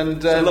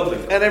 and lovely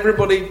film. And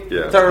everybody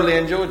thoroughly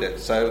enjoyed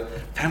it. So,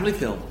 family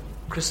film.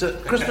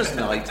 Christmas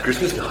night.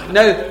 Christmas night.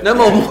 No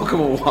more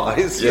Morecambe and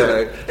Wise.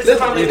 It's a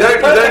family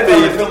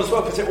film as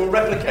well, because it will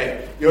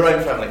replicate your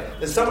own family.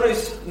 There's someone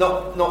who's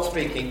not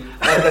speaking.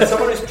 There's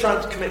someone who's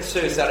trying to commit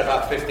suicide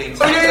about 15 times.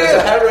 There's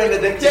a heroin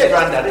addicted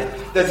granddaddy.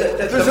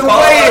 There's a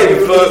way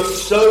in for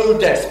so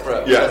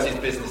desperate because his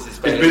business is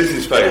failing. His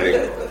business is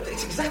failing.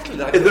 It's exactly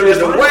like There is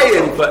a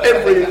way-in for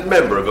every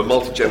member of a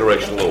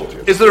multi-generational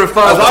audience. Is there a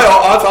father?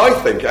 As I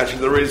think,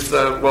 actually, there is.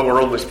 Well, we're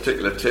on this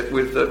particular tip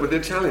with the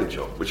Italian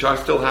Job, which I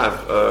still have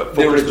for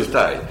Christmas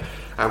Day.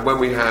 And when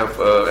we have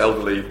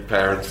elderly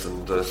parents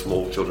and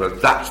small children,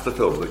 that's the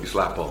film that you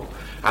slap on.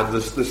 And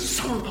there's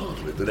some part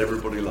of it that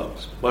everybody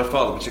loves. My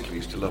father particularly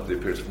used to love the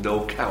appearance of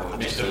Noel Coward.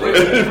 Mr.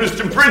 Bridger.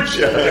 Mr.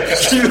 Bridger.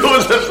 She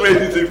thought that's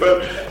really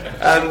superb.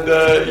 And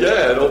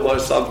and all my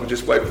sons would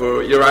just wait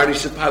for, you're only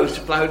supposed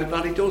to blow the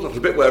bloody doors off. There's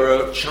a bit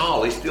where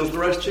Charlie steals the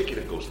roast chicken,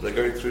 of course. They're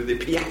going through the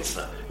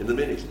piazza in the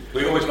minis.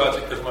 We always liked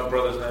it because my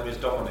brother's name is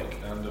Dominic,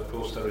 and of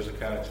course there is a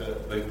character,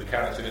 the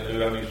character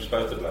who only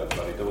supposed to blow the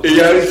bloody doors.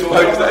 Yeah,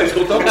 he's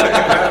called Dominic.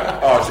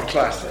 Oh, it's a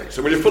classic.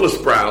 So when you're full of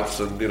sprouts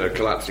and,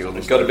 collapsing on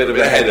the got a bit of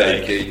a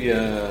headache.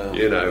 Yeah.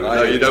 You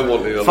don't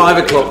want it on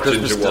 5 o'clock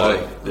Christmas Day.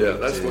 Yeah,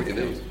 that's what you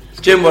need.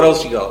 Jim, what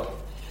else you got?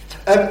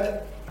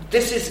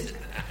 This is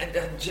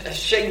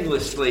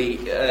shamelessly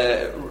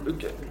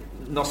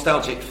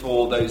nostalgic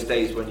for those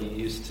days when you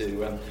used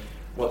to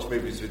watch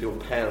movies with your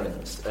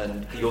parents,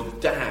 and your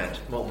dad,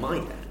 well, my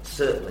dad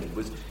certainly,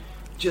 was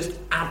just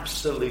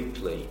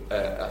absolutely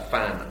a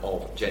fan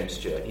of James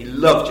Stewart. He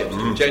loved James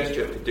Stewart. James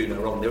Stewart could do no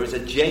wrong. There is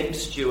a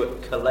James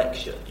Stewart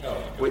collection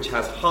which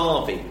has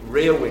Harvey,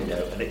 Rear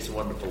Window, and It's a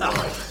Wonderful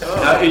Life.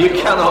 Now, you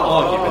cannot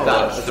argue with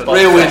that.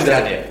 Rear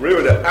Window. Rear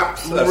Window,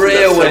 absolutely.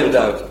 Rear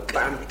Window.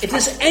 If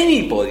there's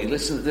anybody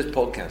listening to this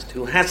podcast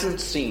who hasn't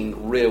seen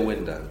Rear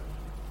Window,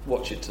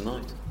 watch it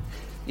tonight.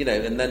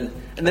 And then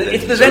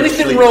if there's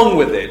anything wrong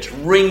with it,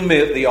 ring me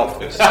at the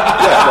office.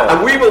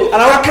 And we will.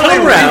 And I'll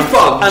come round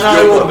and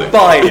I will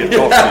buy it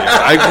off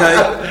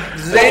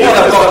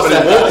you.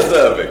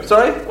 Okay?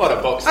 Sorry? What a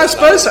box. I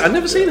suppose so. I've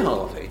never seen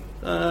Harvey.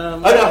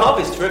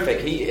 Harvey's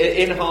terrific.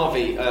 In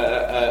Harvey,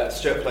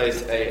 Stewart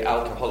plays an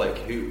alcoholic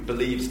who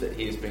believes that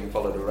he is being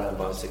followed around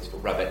by a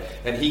 6-foot rabbit,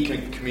 and he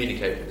can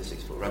communicate with the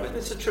 6-foot rabbit. And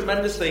it's a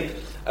tremendously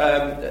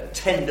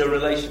tender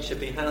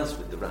relationship he has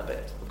with the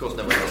rabbit. Of course,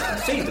 no one else can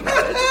see the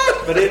rabbit,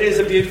 but it is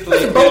a beautiful.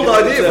 It's a bold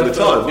idea for the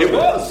time. It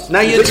was.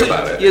 Now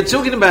you're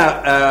talking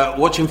about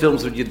watching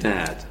films with your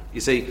dad. You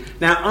see,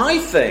 now I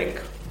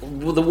think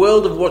the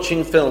world of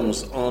watching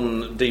films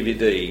on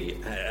DVD,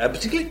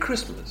 particularly at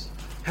Christmas,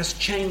 has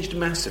changed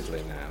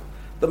massively now.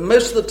 But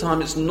most of the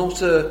time, it's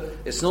not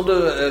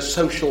a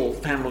social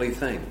family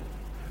thing.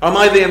 Am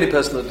I the only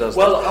person that does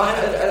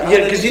that?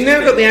 Because you now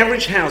got the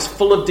average house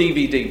full of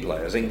DVD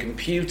players in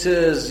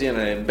computers,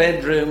 in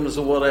bedrooms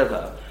or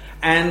whatever,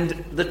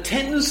 and the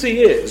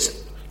tendency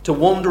is to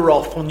wander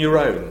off on your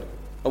own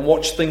and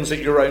watch things at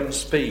your own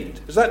speed.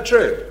 Is that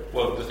true?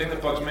 Well, the thing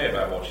that bugs me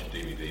about watching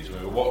DVDs, I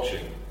was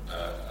watching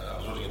a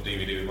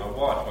DVD with my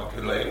wife, my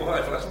good lady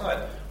wife, last night,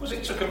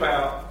 it took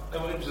about. It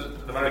was an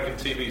American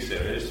TV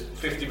series,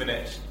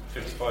 55-minute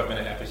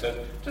episode.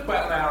 It took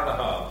about an hour and a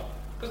half.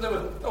 Because they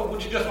were,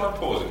 would you just mind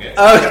pausing it?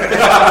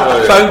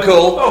 Phone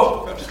call.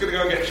 I'm just going to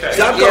go and get changed.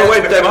 See, I've got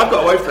away from that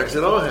because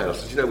in our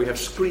house, as you know, we have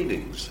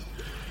screenings.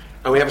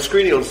 And we have a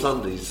screening on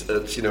Sundays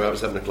at, about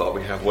 7 o'clock.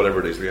 We have whatever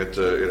it is. We had,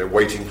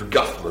 Waiting for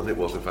Guffman. It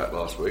was, in fact,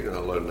 last week. And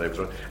a load of names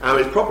on it. And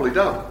it's properly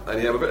done. And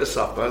you have a bit of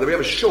supper. And then we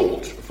have a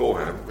short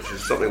beforehand, which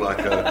is something like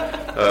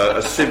a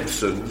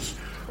Simpsons.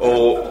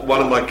 Or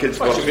one of my kids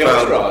once found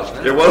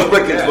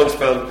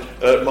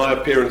my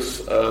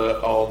appearance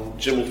on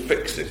Jim Will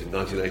Fix It in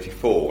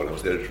 1984 when I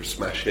was the editor of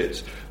Smash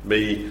Hits.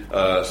 Me,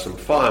 some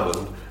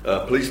firemen, a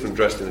policeman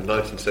dressed in a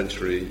 19th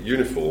century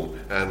uniform,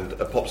 and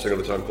a pop singer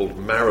at the time called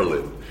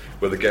Marilyn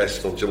were the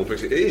guests on Jim Will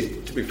Fix It. It is,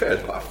 to be fair,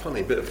 it's quite a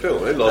funny bit of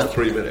film. It lasts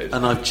 3 minutes.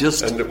 And it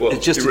just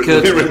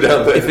occurred to me,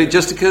 if it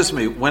just occurs to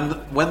me,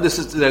 when this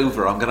is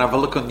over, I'm going to have a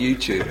look on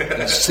YouTube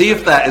and see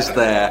if that is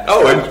there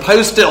and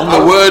post it on the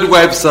Word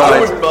website.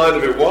 I wouldn't mind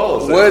if it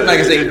was.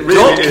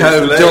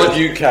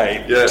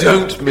 Wordmagazine.co.uk. Yeah.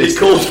 Don't miss it. He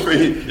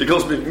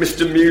calls me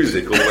Mr.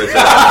 Music all the way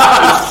through.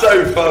 It's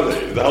so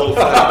funny, the whole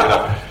thing,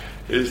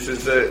 Is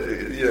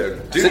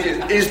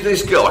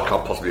this girl? I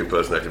can't possibly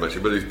impersonate him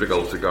actually, but these big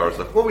old cigar and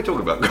stuff. What are we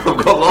talking about? We're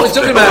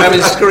talking about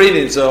having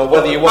screenings or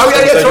whether you watch.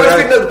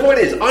 The point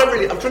is,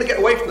 I'm trying to get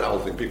away from that whole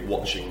thing. People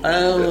watching,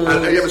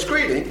 and you have a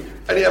screening,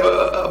 and you have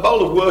a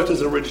bowl of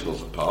Werther's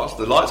originals that pass.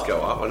 The lights go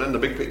up, and then the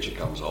big picture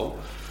comes on.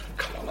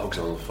 Logs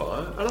on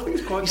fire, and I think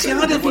it's quite. See,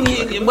 I don't think.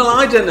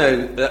 I don't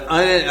know.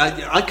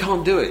 I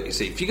can't do it. You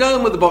see, if you go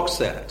in with the box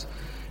set,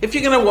 if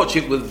you're going to watch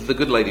it with the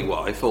good lady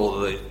wife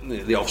or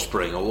the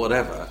offspring or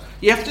whatever,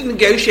 you have to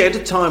negotiate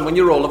a time when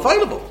you're all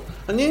available,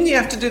 and then you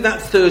have to do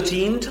that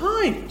 13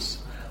 times.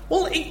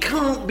 Well, it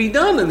can't be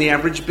done in the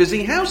average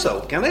busy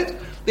household, can it?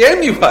 The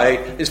only way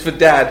is for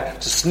Dad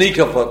to sneak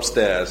up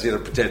upstairs,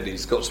 pretend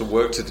he's got some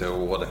work to do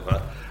or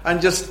whatever, and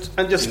just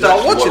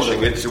start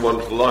watching It's a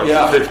Wonderful Life.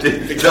 Yeah.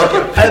 15. Exactly.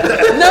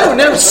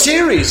 No,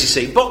 series. You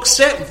see, box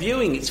set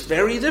viewing, it's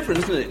very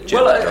different, isn't it,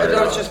 Jim?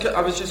 Well,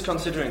 I was just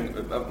considering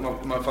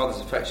my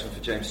father's affection for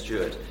James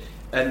Stewart,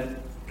 and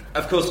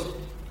of course,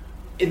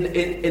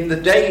 in the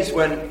days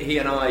when he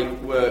and I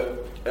were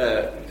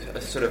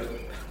sort of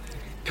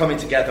coming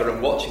together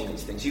and watching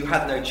these things, you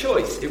had no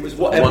choice. It was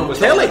whatever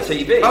was on the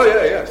TV. Oh,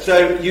 yeah.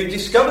 So you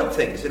discovered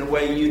things in a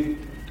way you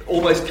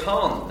almost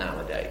can't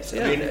nowadays.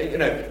 I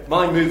mean,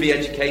 my movie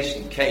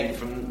education came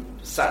from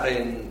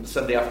Saturday and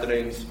Sunday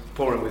afternoons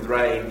pouring with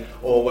rain,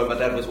 or when my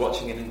dad was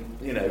watching it,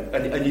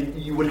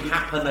 and you would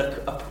happen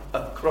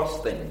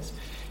across things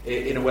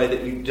in a way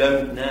that you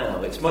don't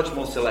now. It's much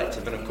more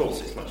selective, and of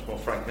course it's much more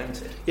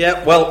fragmented.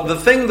 Yeah, well, the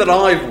thing that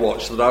I've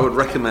watched that I would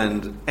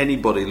recommend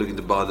anybody looking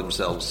to buy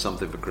themselves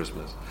something for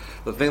Christmas,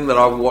 the thing that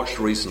I've watched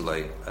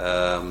recently,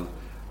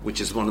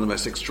 which is one of the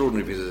most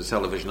extraordinary pieces of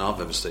television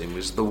I've ever seen,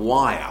 was The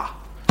Wire,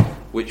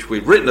 which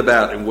we've written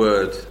about in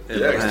Word.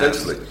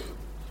 Extensively.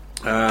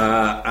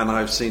 And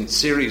I've seen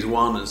Series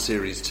 1 and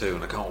Series 2,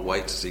 and I can't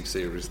wait to see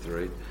Series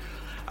 3.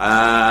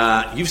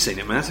 You've seen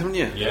it, Matt, haven't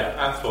you?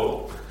 Yeah, and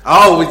 4.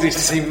 Oh, we did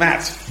see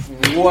Matt's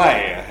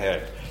way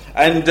ahead.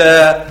 And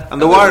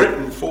The Wire...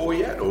 written 4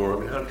 yet? Or, I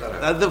mean, how did that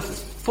happen? The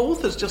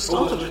 4th has just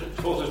started.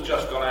 Fourth has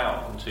just gone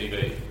out on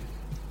TV,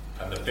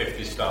 and the 5th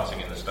is starting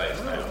in the States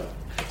now.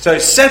 So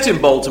it's set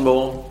in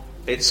Baltimore.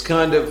 It's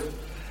kind of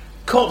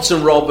cops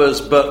and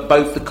robbers, but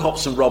both the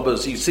cops and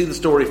robbers, you see the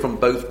story from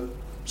both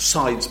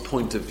sides'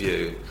 point of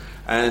view.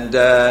 And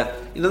the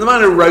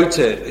man who wrote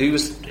it, he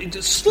was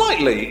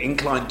slightly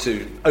inclined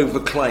to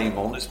overclaim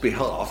on its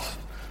behalf,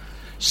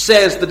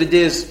 says that it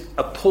is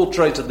a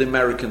portrait of the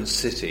American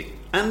city.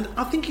 And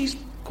I think he's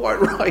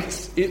quite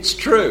right. It's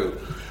true.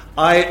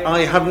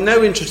 I have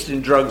no interest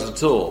in drugs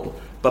at all,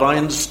 but I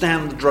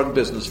understand the drug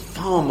business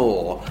far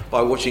more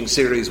by watching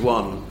Series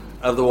 1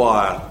 of The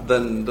Wire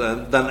than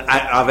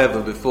I've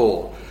ever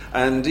before.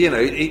 And,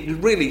 it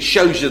really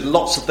shows you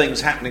lots of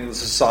things happening in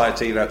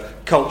society,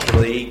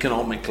 culturally,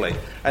 economically.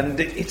 And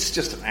it's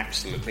just an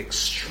absolutely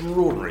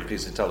extraordinary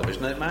piece of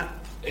television, isn't it, Matt?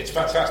 It's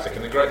fantastic,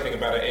 and the great thing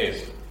about it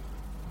is,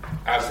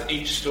 as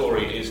each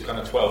story is kind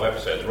of 12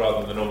 episodes, rather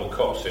than the normal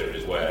cop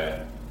series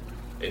where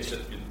it's at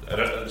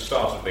the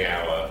start of the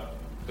hour,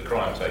 the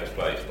crime takes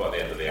place, by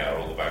the end of the hour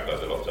all the bad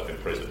guys are locked up in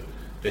prison.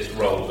 This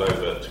rolls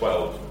over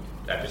 12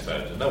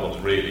 episodes, and no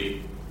one's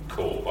really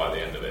caught by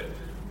the end of it.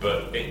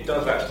 But it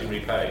does actually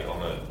repay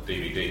on a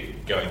DVD,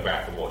 going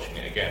back and watching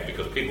it again,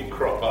 because people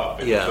crop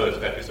up in the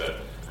first episode,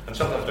 and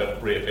sometimes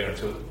don't reappear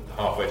until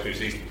halfway through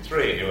season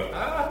 3, and you're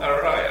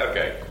all right,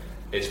 okay.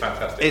 It's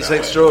fantastic. It's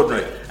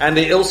extraordinary. And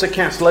it also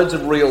casts loads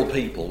of real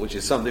people, which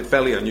is something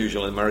fairly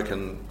unusual in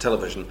American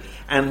television.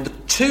 And the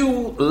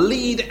 2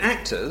 lead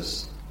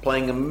actors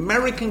playing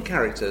American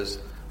characters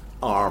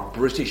are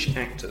British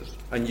actors,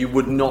 and you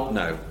would not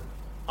know.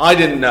 I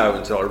didn't know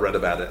until I read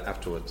about it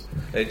afterwards.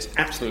 It's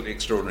absolutely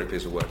extraordinary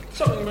piece of work.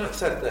 Something Matt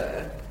said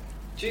there.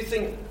 Do you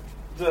think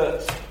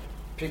that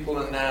people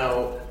are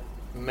now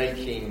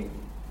making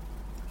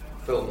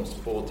films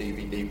for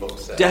DVD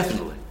box sets?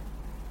 Definitely.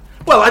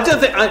 Well, I don't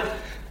think...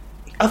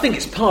 I think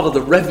it's part of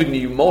the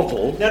revenue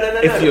model,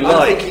 if you like.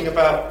 I'm thinking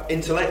about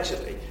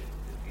intellectually.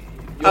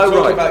 You're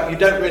talking about you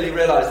don't really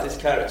realise this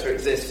character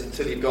exists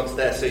until you've gone to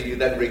there, so you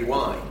then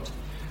rewind.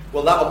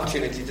 Well, that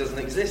opportunity doesn't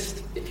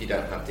exist if you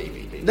don't have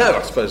DVD. No,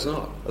 I suppose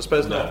not.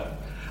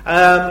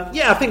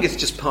 I think it's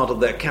just part of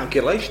their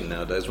calculation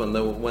nowadays when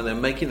they're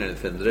making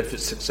anything, that if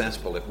it's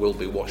successful, it will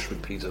be watched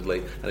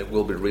repeatedly and it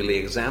will be really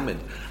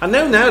examined. I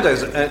know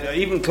nowadays,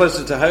 even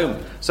closer to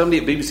home,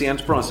 somebody at BBC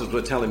Enterprises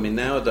were telling me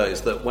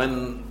nowadays that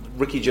when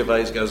Ricky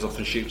Gervais goes off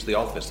and shoots The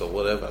Office or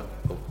whatever,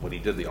 or when he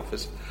did The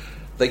Office,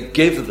 they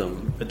give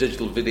them a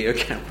digital video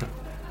camera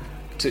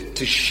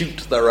to shoot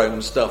their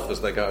own stuff as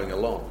they're going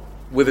along,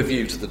 with a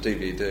view to the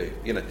DVD.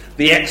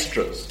 The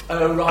extras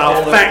are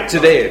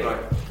factored in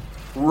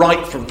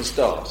right from the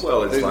start.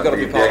 Well, it's like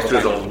the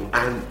extras on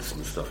Ants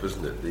and stuff,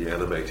 isn't it? The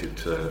animated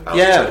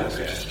outtakes,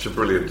 which is such a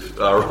brilliant,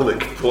 ironic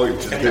point,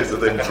 isn't it? That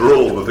they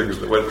draw all the things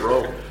that went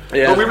wrong.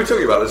 Yeah. Well, we were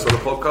talking about this on a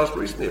podcast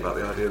recently, about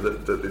the idea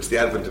that it's the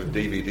advent of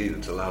DVD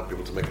that's allowed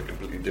people to make a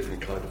completely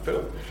different kind of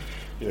film.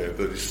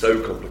 That is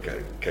so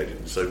complicated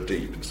and so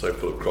deep and so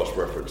full of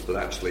cross-reference that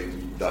actually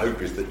the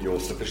hope is that you're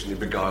sufficiently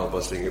beguiled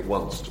by seeing it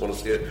once to want to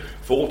see it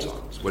 4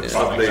 times. When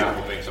Prime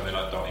example being something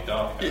like Donnie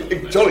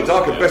Darko. Donnie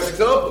Darko, best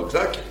example,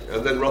 exactly.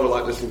 And then rather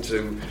like listening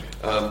to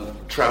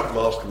Trout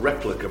Mask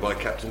Replica by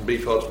Captain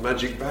Beefheart's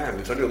Magic Band.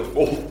 It's only on the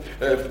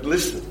 4th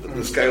listen that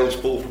the scales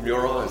fall from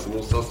your eyes and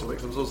all starts to make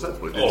some sort of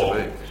sense. What it did to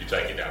me. You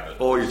take it down.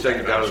 Or you take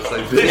it down and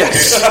say this.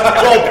 Yes.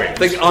 I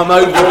think I'm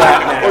over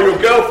that now. Or your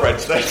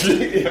girlfriend says,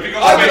 have you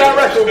got that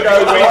record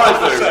going the way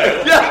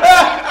I do?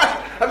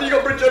 Yeah. Have you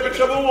got Bridge Over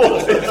Troubled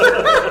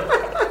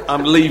Water?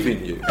 I'm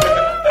leaving you.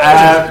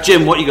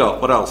 Jim, what you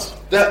got? What else?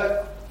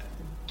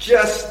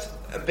 Just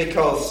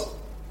because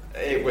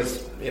it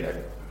was,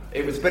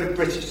 it was a bit of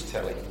British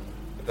telly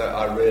that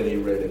I really,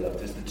 really loved.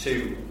 There's the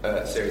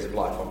 2 series of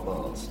Life on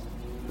Mars,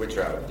 which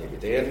are out on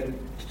DVD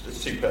and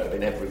superb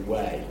in every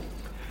way.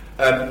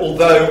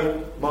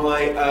 Although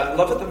my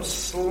love of them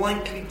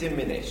slightly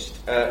diminished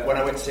when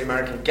I went to see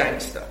American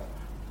Gangster,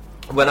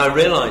 when I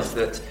realised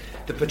that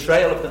the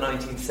portrayal of the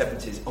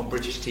 1970s on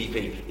British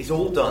TV is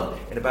all done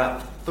in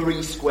about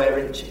 3 square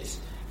inches,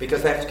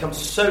 because they have to come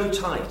so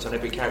tight on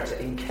every character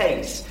in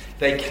case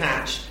they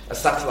catch a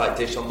satellite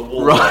dish on the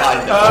wall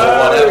behind them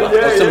or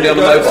whatever. Or somebody on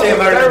the mobile. See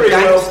American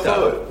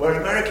Gangster, where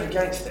American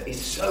Gangster is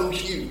so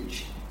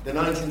huge the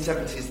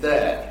 1970s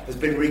there has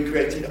been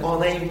recreated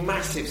on a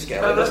massive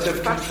scale. Oh, that's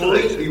They've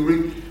completely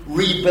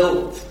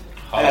rebuilt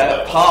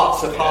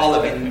parts of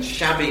Harlem in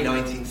shabby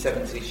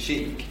 1970s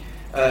chic.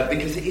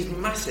 Because it is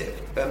massive,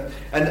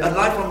 and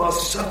Life on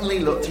Mars suddenly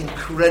looked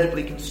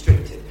incredibly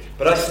constricted.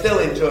 But I still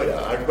enjoyed it.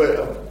 I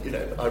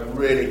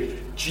really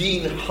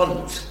Gene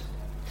Hunt.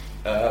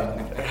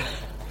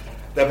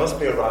 There must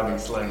be a rhyming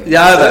slang.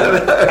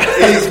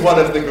 He's one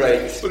of the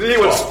greats. Well, did you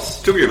hear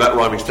what's talking about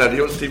rhyming slang? Did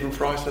you hear what Stephen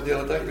Fry said the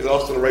other day? He was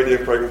asked on a radio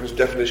programme his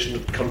definition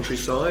of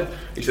countryside.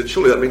 He said,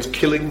 "Surely that means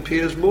killing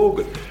Piers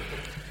Morgan."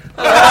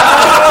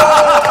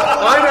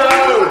 I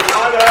know.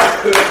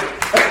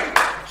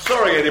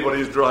 Sorry, anybody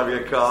who's driving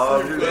a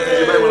car. You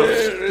may want to.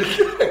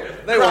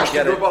 They won't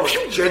get it.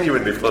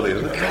 Genuinely funny,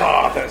 isn't it?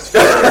 God, that's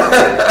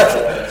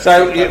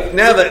so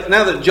now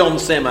that John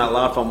Simmer,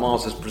 Life on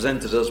Mars, has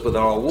presented us with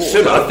our award,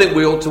 I think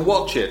we ought to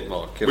watch it,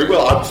 Mark. We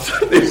will.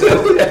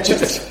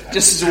 Just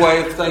as a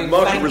way of saying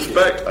mark of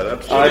respect.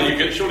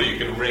 Surely you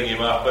can ring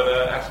him up and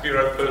ask for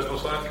your own personal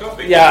signed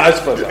copy. Yeah, I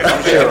suppose.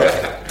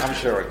 I'm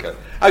sure I could.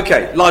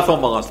 Okay, Life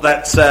on Mars.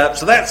 That's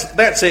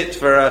it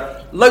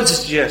for loads of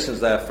suggestions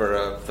there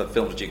for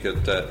films you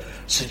could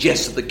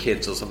suggest to the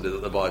kids or somebody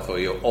that they buy for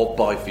you or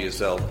buy for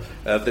yourself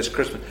this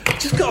Christmas.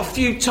 Just got a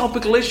few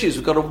topical issues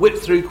we've got to whip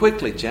through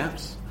quickly,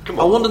 chaps. Come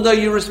on. I want to know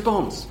your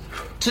response.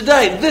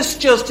 Today,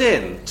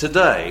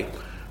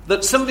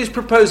 that somebody's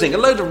proposing, a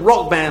load of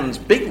rock bands,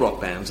 big rock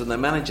bands and their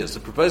managers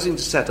are proposing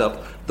to set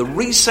up the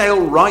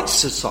Resale Rights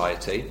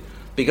Society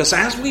because,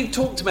 as we've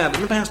talked about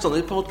in the past on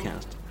this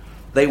podcast,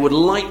 they would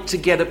like to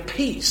get a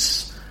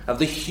piece of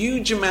the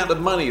huge amount of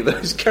money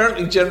that is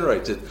currently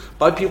generated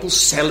by people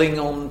selling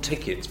on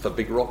tickets for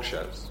big rock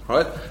shows.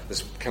 Right?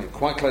 This come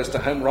quite close to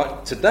home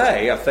right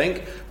today, I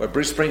think, where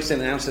Bruce Springsteen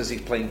announces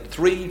he's playing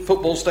 3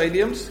 football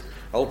stadiums: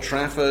 Old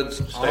Trafford,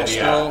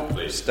 Arsenal,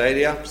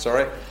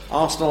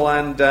 Arsenal,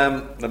 and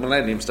the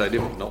Millennium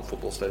Stadium, not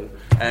football stadium,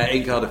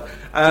 in Cardiff.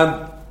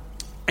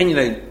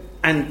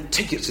 And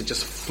tickets are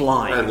just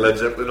flying. And Led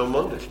Zeppelin on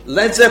Monday.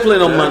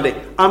 Monday.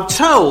 I'm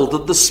told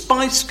that the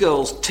Spice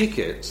Girls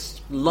tickets,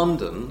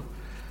 London,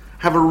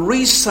 have a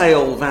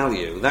resale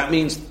value. That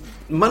means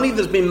money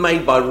that's been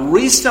made by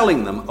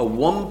reselling them are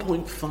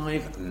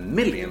 £1.5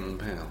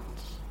 million.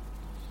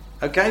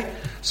 Okay?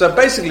 So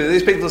basically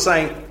these people are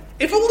saying,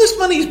 if all this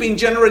money is being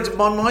generated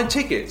by my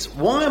tickets,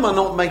 why am I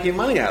not making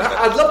money out of it?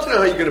 I'd love to know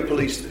how you're going to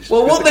police this.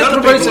 Well, what the they're kind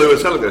of proposing... people who are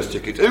selling those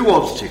tickets, who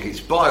wants tickets,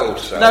 buy or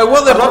sell? No,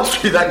 what they're... I'd love to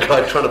see that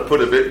guy trying to put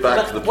a bit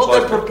back to the... What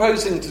they're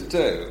proposing to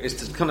do is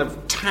to kind of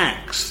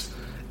tax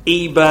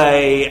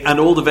eBay and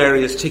all the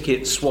various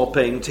ticket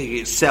swapping,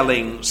 ticket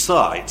selling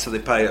sites, so they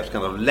pay a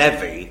kind of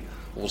levy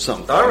or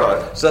something, all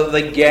right, so that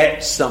they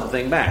get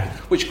something back.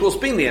 Which, of course,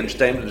 being the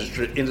entertainment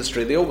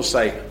industry, they always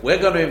say, we're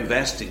going to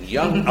invest in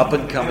young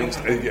up-and-coming... it's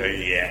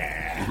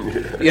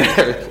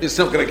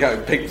not going to go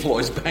in Pink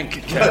Floyd's bank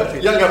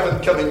account. Young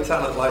up-and-coming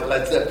talent like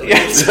Led Zeppelin.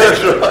 Yes,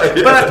 that's right.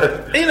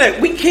 Yeah.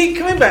 But, we keep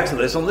coming back to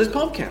this on this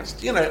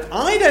podcast.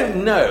 I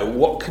don't know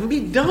what can be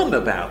done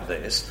about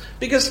this,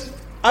 because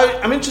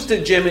I'm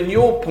interested, Jim, in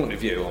your point of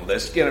view on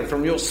this,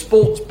 from your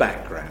sports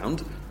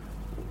background.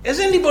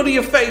 Has anybody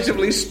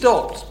effectively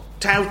stopped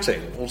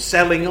touting or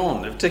selling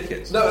on of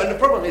tickets? No, and the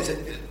problem is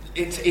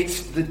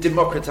it's the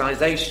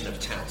democratisation of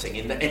touting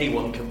in that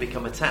anyone can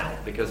become a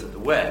tout because of the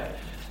web.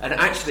 And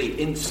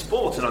actually, in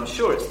sport, and I'm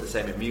sure it's the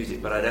same in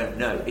music, but I don't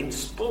know, in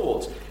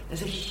sport,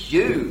 there's a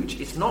huge,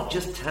 it's not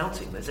just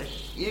touting, there's a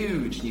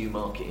huge new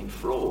market in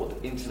fraud,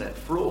 internet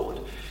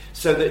fraud,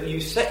 so that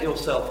you set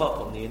yourself up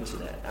on the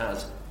internet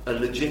as a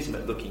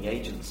legitimate-looking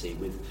agency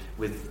with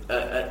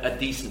a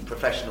decent,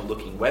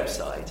 professional-looking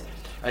website,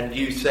 and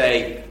you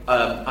say,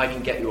 I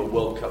can get you a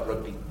World Cup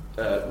Rugby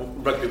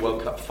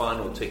World Cup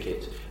final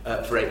ticket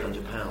for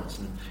 £800,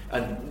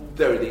 and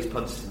there are these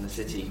punters in the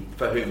city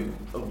for whom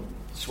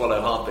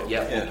swallow hard, but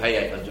will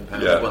pay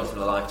 £800 once in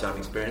a lifetime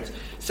experience,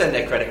 send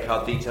their credit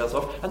card details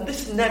off, and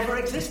this never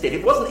existed.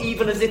 It wasn't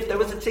even as if there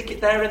was a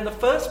ticket there in the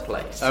first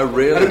place. Oh,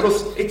 really? And of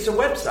course, it's a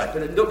website,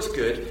 but it looks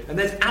good, and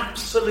there's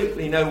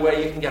absolutely no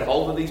way you can get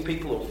hold of these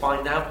people or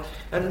find out,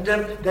 and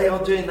they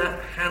are doing that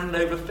hand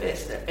over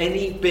fist.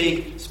 Any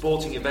big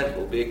sporting event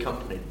will be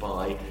accompanied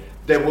by...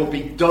 There will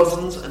be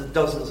dozens and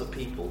dozens of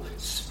people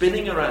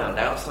spinning around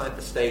outside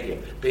the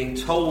stadium, being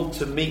told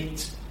to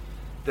meet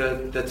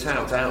the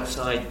tout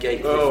outside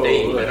gate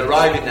 15, and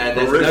arriving there,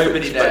 there's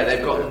nobody there,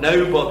 they've got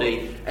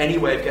nobody, any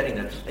way of getting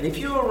there. And if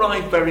you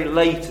arrive very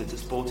late at a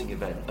sporting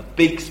event, a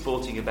big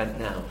sporting event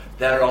now,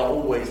 there are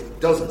always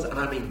dozens, and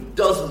I mean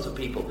dozens of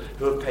people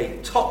who have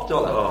paid top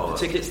dollar for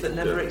tickets that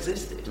never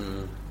existed.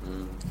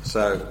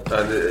 So,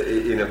 and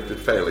in a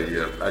fairly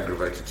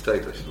aggravated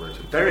state, I should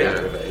imagine. Very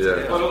aggravated.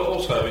 Yeah. Well,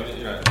 also,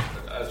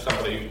 as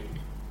somebody,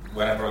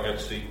 whenever I go to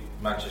see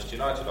Manchester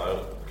United,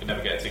 I can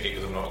never get a ticket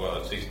because I've not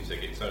got a season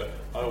ticket. So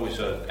I always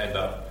end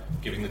up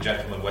giving the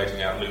gentleman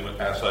waiting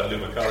outside Lou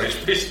Macari's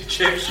fish and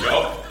chip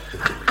shop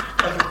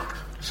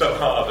some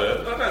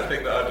harder. I don't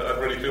think that I'd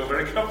really feel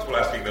very comfortable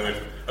asking them if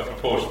a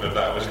proportion of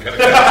that was going to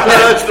go.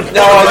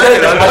 No,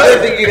 I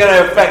don't think you're going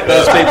to affect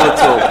those people at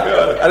all.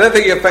 I don't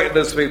think it affected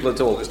those people at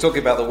all. It's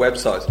talking about the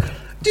websites.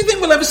 Do you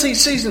think we'll ever see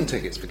season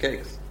tickets for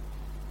gigs?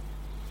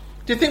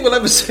 Do you think we'll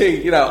ever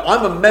see,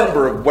 I'm a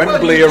member of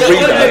Wembley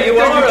Arena. You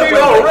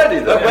are already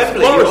there.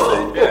 Wembley,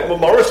 Morrissey. Well,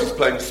 Morrissey's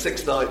playing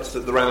 6 nights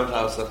at the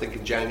Roundhouse, I think,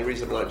 in January,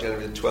 something like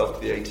January the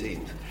 12th to the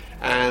 18th.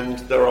 And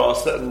there are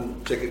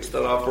certain tickets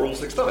that are for all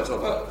 6 nights,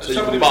 aren't there? So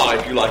you can buy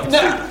if you like it.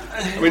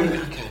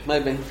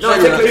 Maybe. No, I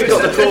think if you've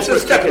got the it's a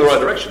corporate step in the right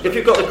direction. If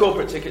you've got the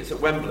corporate tickets at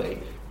Wembley,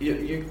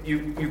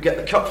 you get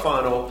the cup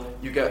final,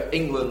 you get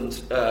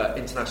England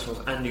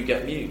internationals, and you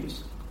get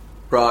Muse.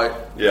 Right.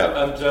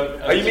 Yeah.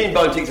 And, you mean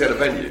buying tickets at a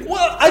venue?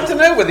 Well, I don't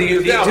know whether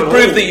to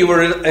prove that you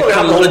were a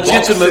kind of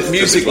legitimate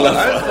music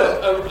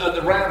lover. At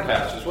the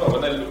Roundhouse as well,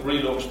 when they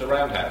relaunched the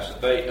Roundhouse,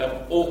 they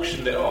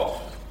auctioned it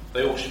off.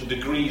 They auctioned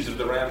degrees of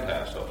the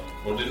Roundhouse off.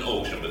 Well, didn't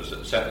auction, but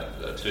sent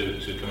it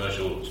to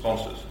commercial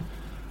sponsors.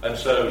 And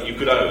so you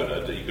could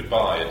you could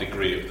buy a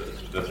degree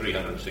of the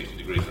 360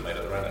 degrees that made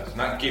up the Roundhouse. And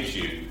that gives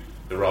you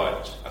the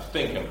right, I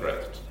think I'm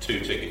correct,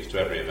 2 tickets to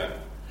every event.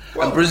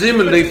 Well, and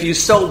presumably if you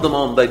sold them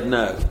on, they'd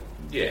know.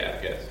 Yeah,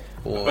 I guess.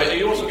 But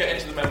you also get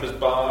into the members'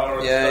 bar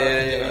and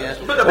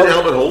stuff. But the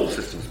Albert Hall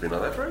system's been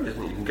like that for ages,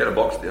 isn't it? You can get a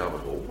box at the Albert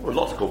Hall. Well,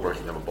 lots of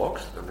corporations have a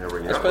box, and they'll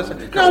ring you up.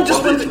 I'm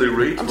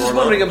just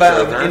wondering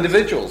about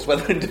individuals,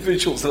 whether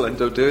individuals will end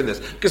up doing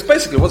this. Because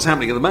basically what's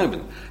happening at the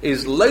moment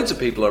is loads of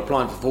people are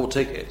applying for 4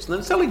 tickets and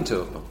then selling 2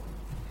 of them.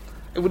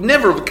 It would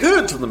never have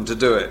occurred to them to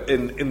do it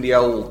in the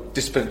old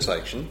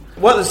dispensation.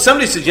 Well,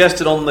 somebody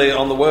suggested on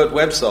the Word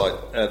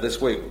website this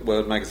week,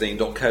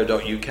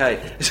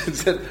 wordmagazine.co.uk,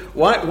 said,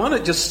 why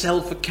not just sell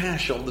for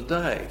cash on the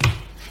day?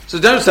 So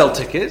don't sell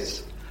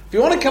tickets. If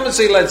you want to come and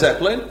see Led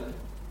Zeppelin,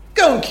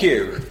 go and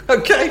queue.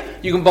 Okay?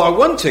 You can buy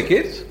 1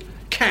 ticket,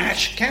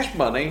 cash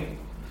money,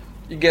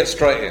 you get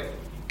straight in.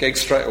 Gig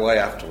straight away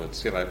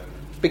afterwards,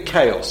 Big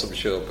chaos, I'm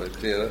sure, but,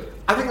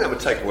 I think that would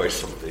take away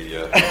some of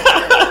the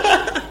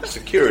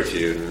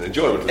security and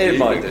enjoyment of the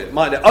evening. It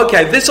might do.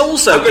 Okay, this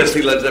also... I'm going to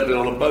see Led Zeppelin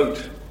on a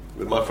boat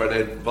with my friend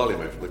Ed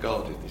Volume from The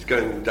Guardian. He's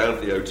going down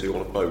to the O2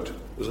 on a boat.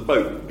 There's a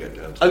boat we can get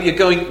down to. Oh, you're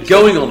going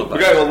on a boat?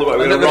 We're going on the boat.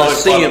 We're going to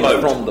see him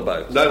from the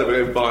boat? No,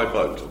 we're going by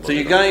boat. So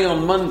you're going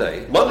on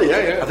Monday? Monday,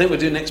 yeah. I think we'll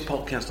do next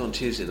podcast on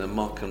Tuesday, then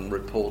Mark can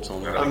report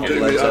on... I'm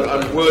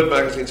Word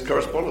Magazine's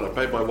correspondent. I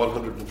paid my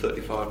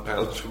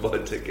 £135 for my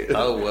ticket.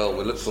 Oh, well,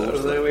 we look forward to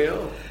that. There we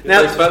are.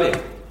 Now, it's value.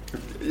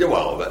 Yeah,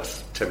 well,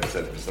 that's 10%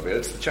 for something.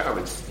 It's the charm.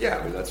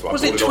 That's why.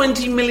 Was it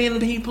 20 million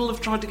people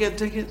have tried to get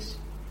tickets?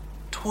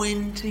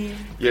 20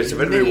 Yes, if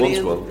anybody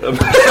wants one.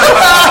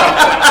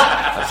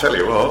 I tell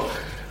you what,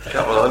 a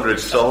couple of hundred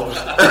solves.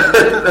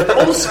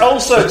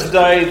 also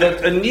today,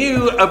 that a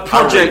new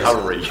project...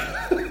 Hurry.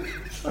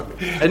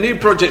 A new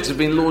project has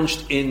been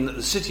launched in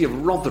the city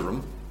of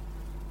Rotherham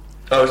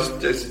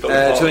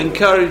to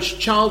encourage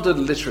childhood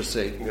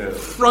literacy,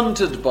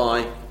 fronted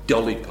by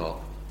Dolly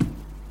Parton.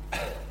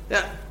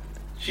 Yeah.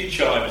 She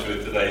chimes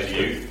with today's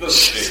youth,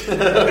 doesn't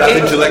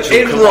she?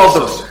 In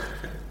Rotherham.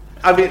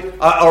 I mean,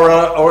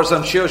 or as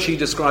I'm sure she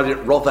described it,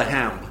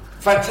 Rotherham.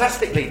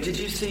 Fantastically, did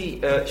you see?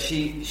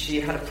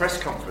 She had a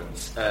press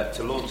conference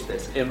to launch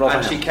this, in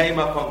Rotherham. And she came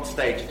up on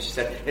stage and she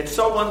said, "It's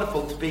so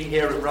wonderful to be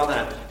here at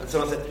Rotherham." And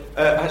someone said,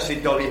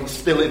 "Actually, Dolly, I'm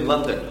still in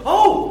London."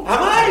 Oh,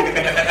 am I?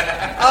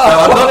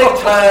 I'm not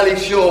entirely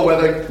sure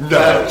whether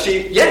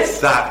she.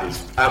 Yes, that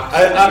is.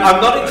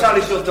 I'm not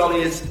entirely sure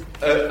Dolly is.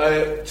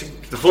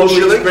 The full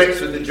shilling?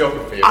 With the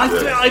geography.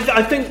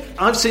 I think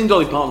I've seen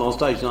Dolly Parton on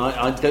stage, and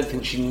I don't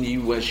think she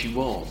knew where she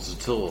was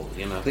at all.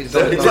 It's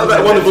like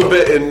that wonderful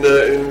bit in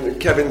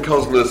Kevin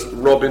Costner's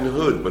Robin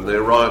Hood when they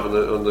arrive on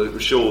the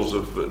shores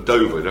of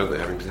Dover, don't they?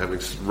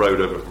 Having rowed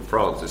over from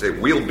France, they say,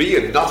 "We'll be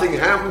in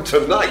Nottingham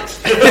tonight."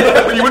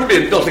 Well, you wouldn't be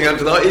in Nottingham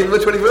tonight, even in the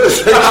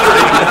 21st century.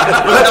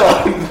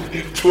 Well,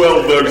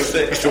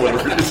 1206 or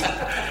whatever it is.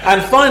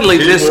 And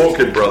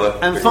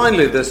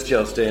finally, this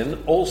just in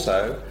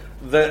also.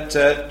 That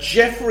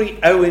Jeffrey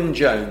Owen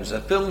Jones, a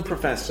film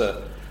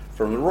professor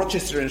from the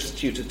Rochester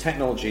Institute of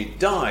Technology,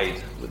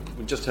 died.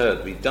 We just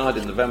heard, he died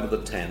in November the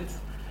 10th.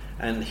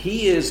 And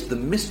he is the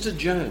Mr.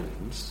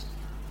 Jones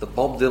that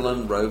Bob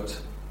Dylan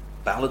wrote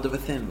Ballad of a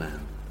Thin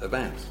Man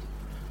about.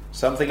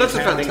 Something That's is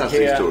a happening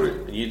fantastic here. story.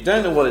 You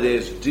don't know what it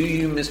is, do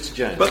you, Mr.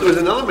 Jones? But there was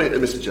another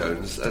Mr.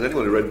 Jones, and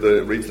anyone who read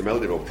the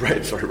Melody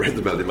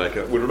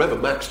Maker would remember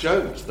Max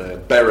Jones, their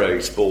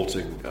beret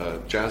sporting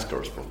jazz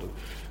correspondent.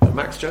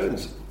 Max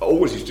Jones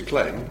always used to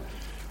claim,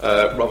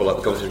 rather like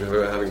the conversation we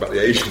were having about the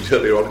Asians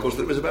earlier on, of course,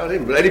 that it was about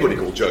him. But anybody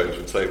called Jones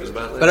would say it was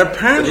about them. But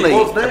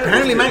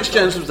apparently Max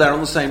Jones was there on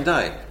the same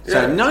day.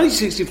 So in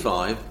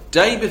 1965,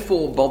 day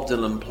before Bob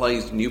Dylan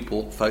plays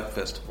Newport Folk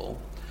Festival,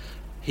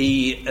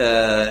 he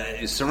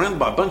is surrounded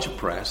by a bunch of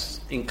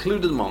press,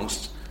 included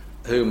amongst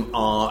whom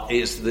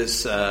is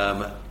this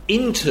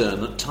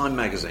intern at Time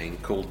magazine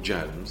called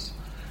Jones,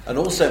 and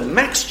also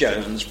Max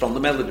Jones from the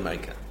Melody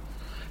Maker.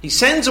 He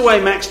sends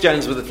away Max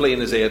Jones with a flea in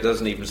his ear,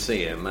 doesn't even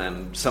see him,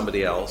 and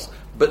somebody else,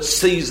 but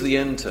sees the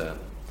intern.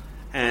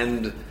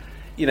 And,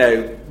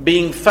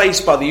 being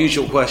faced by the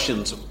usual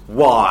questions,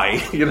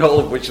 why, all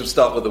of which will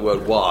start with the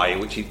word why,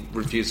 which he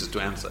refuses to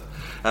answer.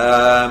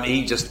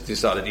 He just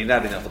decided he'd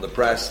had enough of the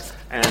press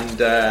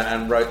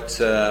and wrote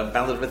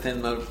Ballad of a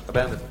Thin Man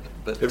about it.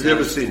 But, have you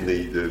ever seen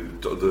the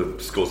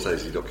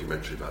Scorsese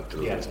documentary about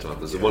Dylan this time?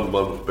 There's one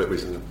bit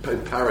was in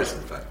Paris,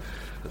 in fact.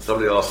 And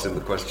somebody asked him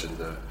the question,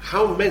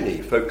 how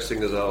many folk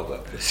singers are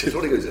there? It's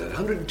what he goes,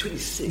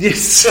 126.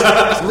 Yes.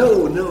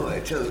 No, I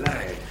tell a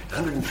lie.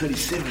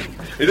 137.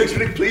 He looks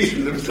really pleased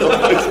with himself.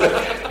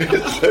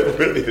 It's so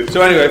brilliant.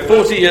 So anyway,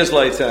 40 years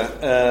later,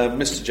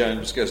 Mr.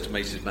 Jones goes to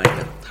meet his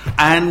maker.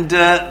 And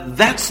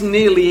that's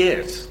nearly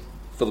it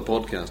for the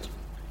podcast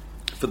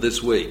for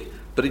this week.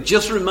 But it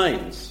just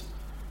remains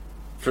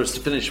for us to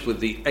finish with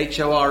the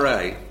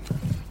HORA,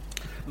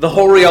 the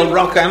hoary old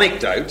rock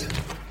anecdote,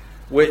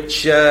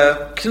 which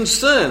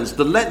concerns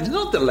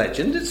not the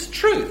legend, it's the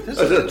truth.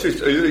 The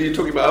truth. Are you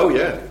talking about? Oh,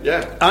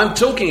 yeah. I'm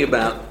talking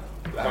about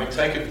having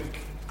taken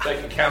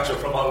counsel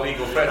from our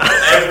legal friend.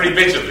 Every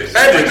bit of this.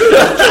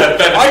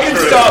 I can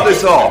start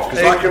this off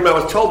because I can remember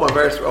I was told by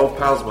various old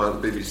pals of mine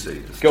at the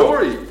BBC the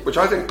story, which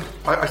I think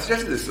I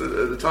suggested this at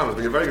the time. I was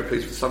being a very good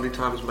piece for Sunday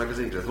Times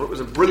magazine. I thought it was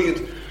a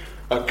brilliant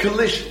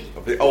collision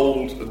of the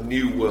old and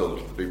new world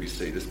of the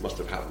BBC. This must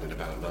have happened in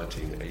about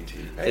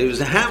 1988. It was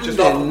happened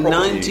in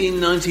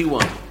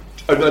 1991.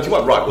 Oh,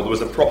 91, right. Well, there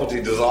was a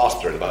property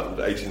disaster in about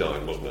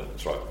 89, wasn't it?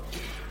 That's right.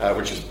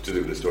 Which is to do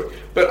with the story.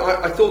 But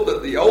I thought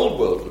that the old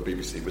world of the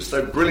BBC was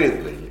so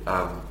brilliantly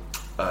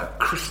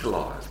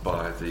crystallised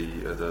by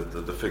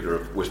the figure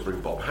of Whispering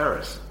Bob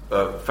Harris,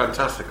 a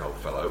fantastic old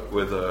fellow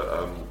with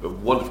a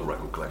wonderful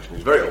record collection.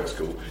 He's very old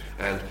school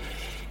and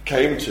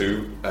came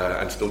to,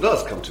 and still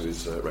does come to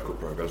his record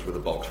programmes with a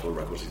box full of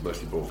records he's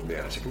mostly bought from the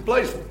attic and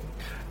plays them.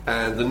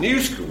 And the new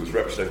school was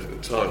represented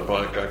at the time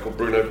by a guy called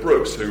Bruno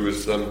Brooks, who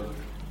was, I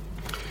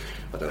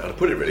don't know how to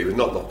put it really, he was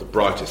not the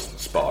brightest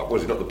spark,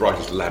 was he? Not the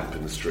brightest lamp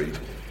in the street.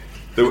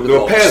 There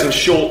were pairs of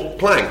short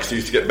planks who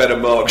used to get better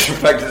marks, in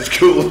fact, at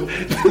school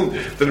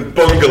than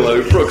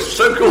Bungalow Brooks.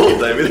 So called,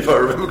 David, if I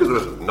remember, because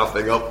there was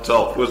nothing up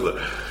top, was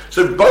there?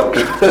 So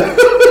Bungalow...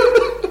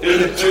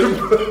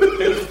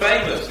 who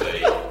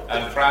famously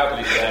and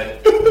proudly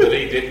said that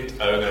he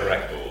didn't own a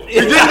record. He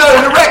didn't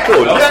own a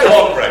record?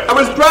 One record. I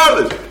was proud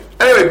of this.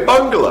 Anyway,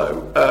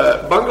 Bungalow,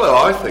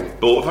 I think,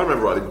 if I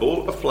remember rightly,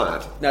 bought a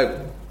flat.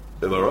 No.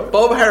 Am I right?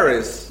 Bob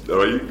Harris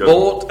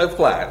bought a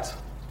flat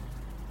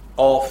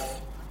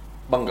off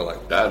Bungalow.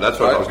 That's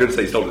right. I was going to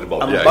say he sold it to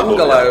Bob. And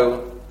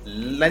Bungalow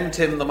lent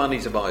him the money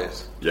to buy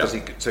it because he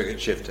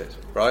could shift it,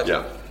 right?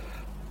 Yeah.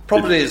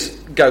 Properties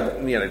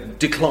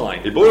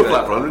decline. He bought a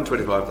flat for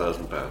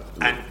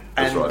 £125,000.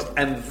 That's right.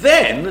 And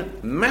then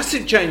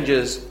massive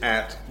changes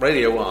at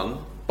Radio 1.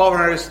 Bob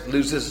Harris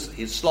loses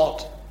his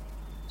slot,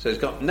 so he's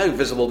got no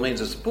visible means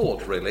of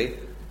support really,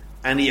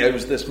 and he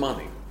owes this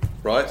money,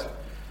 right?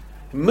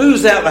 He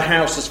moves out of the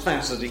house as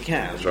fast as he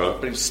can, that's right.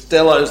 But he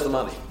still owes the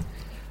money.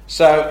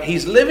 So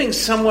he's living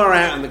somewhere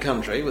out in the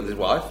country with his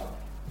wife.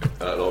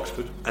 At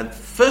Oxford. And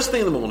first thing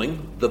in the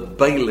morning, the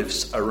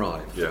bailiffs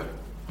arrive. Yeah.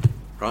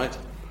 Right?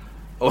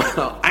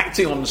 Well,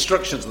 acting on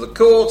instructions of the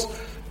court,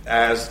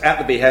 as at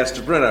the behest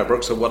of Bruno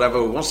Brooks or whatever,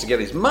 who wants to get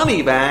his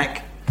money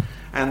back,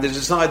 and they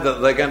decide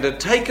that they're going to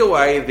take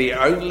away the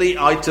only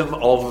item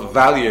of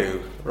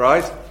value,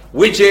 right?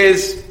 Which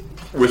is...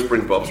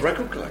 Whispering Bob's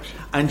record collection.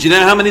 And do you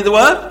know how many there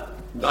were?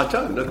 I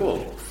don't know, go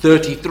on.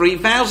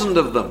 33,000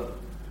 of them.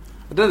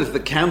 I don't know if they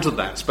counted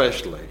that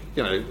specially.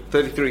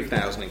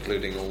 33,000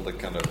 including all the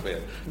kind of...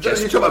 you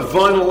talk about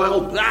vinyl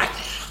albums?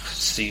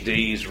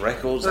 CDs,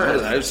 records, I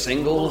don't know,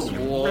 singles,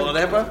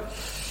 whatever.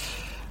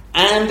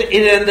 And it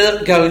ended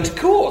up going to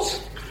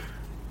court.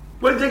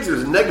 Well, it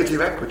was a negative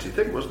equity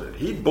thing, wasn't it?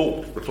 He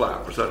bought the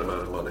flat for a certain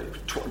amount of money,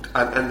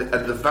 and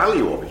the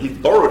value of it, he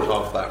borrowed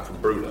half that from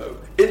Bruno.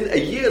 In a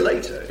year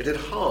later, it had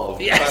halved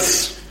the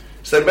value.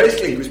 So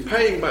basically, he was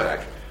paying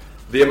back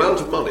the amount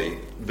of money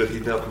that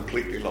he'd now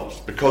completely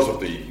lost because of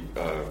the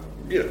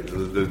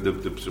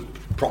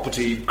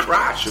property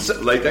crash of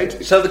the late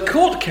 80s. So the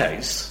court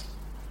case,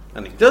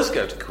 and it does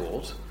go to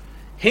court,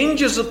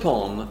 hinges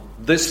upon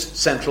this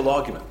central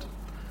argument.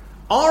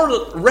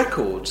 Are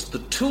records the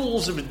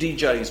tools of a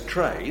DJ's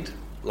trade,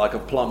 like a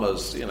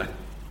plumber's,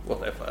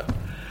 whatever,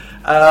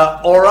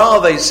 or are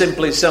they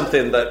simply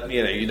something that,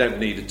 you don't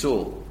need at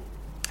all?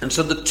 And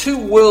so the two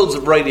worlds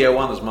of Radio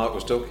 1, as Mark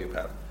was talking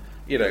about,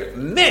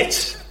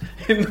 met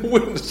in the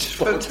witness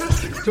spot.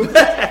 Fantastic story.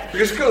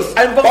 because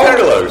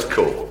Bungalow's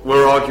court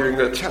were arguing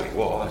that, tell you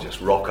what, I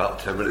just rock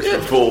up 10 minutes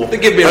before, they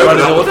give me a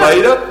running order,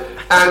 fader,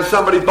 and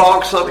somebody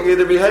barks something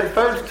into my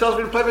headphones and tells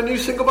me to play the new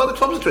single by the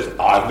Thompson Twins.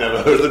 I've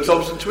never heard of the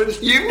Thompson Twins.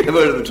 You've never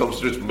heard of the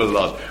Thompson Twins from the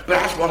last. But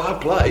that's what I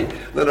play.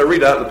 And then I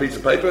read out on a piece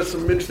of paper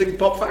some interesting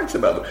pop facts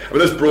about them. I mean,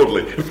 that's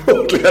broadly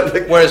I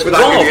think, whereas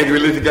without Bob, getting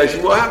into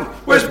litigation, what happened?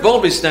 Whereas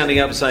Bob is standing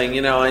up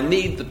saying, I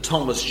need the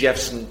Thomas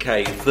Jefferson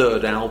K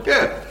third album.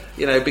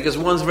 Yeah. Because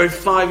once every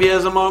 5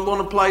 years I might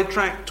want to play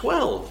track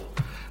 12.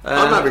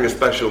 I'm having a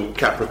special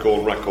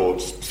Capricorn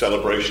Records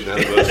celebration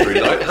anniversary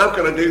night. How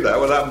can I do that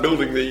without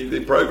building the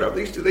programme?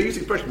 They use the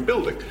expression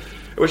building.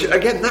 Which,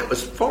 again, that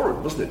was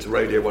foreign, wasn't it, to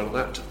Radio 1 at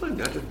that time?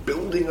 You had to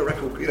building a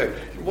record,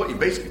 what you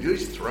basically do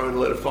is throw in a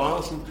load of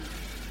files and,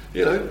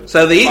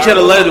 So they each had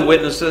a load of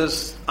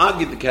witnesses,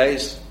 argued the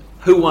case.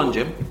 Who won,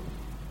 Jim?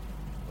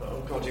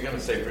 Oh, God, you're going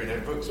to say Bruno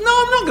Brooks? No,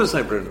 I'm not going to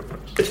say Bruno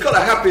Brooks. It's got a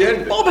happy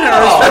ending. Bob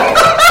Harris.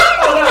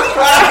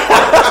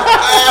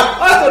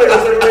 I thought it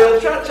was a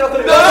real trash.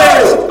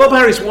 Bob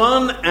Harris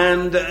won,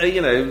 and,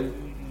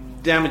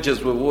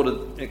 damages were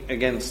awarded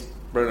against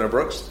Bruno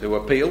Brooks, who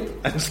appealed,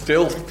 and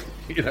still,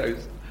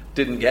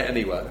 didn't get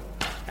anywhere.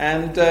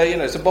 And,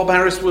 so Bob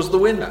Harris was the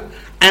winner.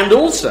 And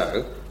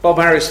also, Bob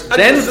Harris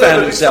then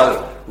found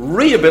himself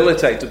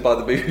rehabilitated by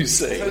the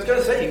BBC. So I was going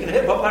to say, you can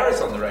hear Bob Harris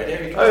on the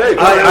radio.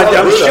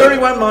 I'm sure he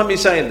won't mind me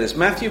saying this.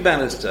 Matthew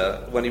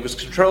Bannister, when he was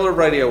controller of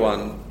Radio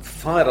 1,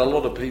 fired a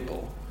lot of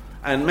people.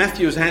 And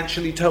Matthew has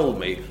actually told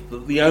me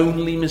that the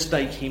only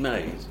mistake he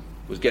made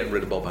was getting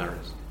rid of Bob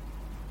Harris.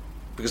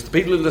 Because the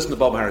people who listened to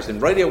Bob Harris in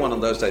Radio 1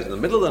 on those days in the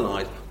middle of the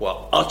night were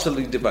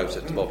utterly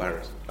devoted to Bob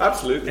Harris.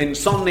 Absolutely.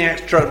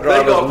 Insomniacs, truck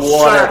drivers, they got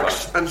whatever.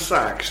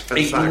 Sacks.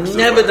 He's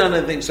never done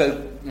anything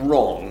so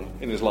wrong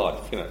in his life,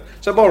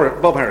 So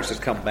Bob Harris has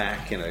come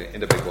back, in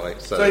a big way.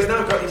 So he's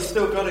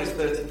still got his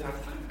 30,000.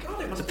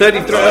 God, it must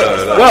 33.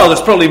 Well,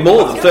 there's probably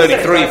more than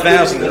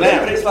 33,000 now.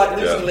 But it's like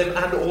losing a limb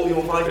and all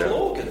your vital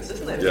organs,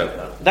 isn't it?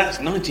 Yeah. That's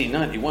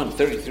 1991,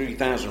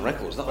 33,000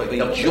 records. That would be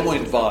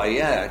joined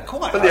by,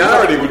 quite. And the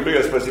irony would be,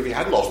 I suppose, if he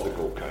had lost the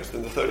court case,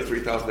 then the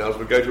 33,000 hours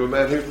would go to a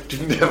man who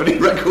didn't have any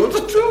records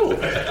at all.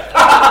 Well,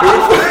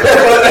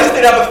 at least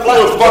he'd have a flat.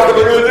 What the fuck are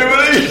they going to do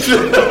with these?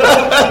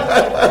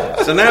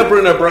 So now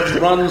Bruno Brooks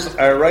runs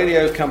a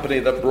radio company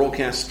that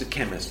broadcasts to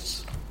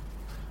chemists.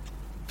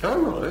 Oh,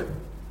 right.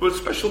 Well,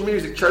 special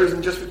music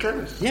chosen just for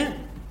chemists? Yeah.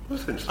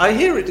 That's interesting. I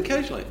hear it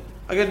occasionally.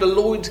 I go to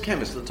Lloyd's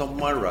Chemist at the top of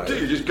my road. Do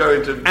you just go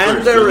into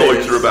and there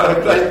Lloyd's is, or about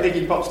so playing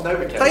Iggy Pop's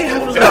Novacare? They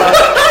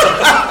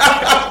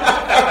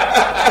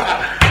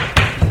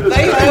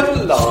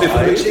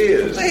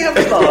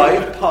have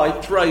live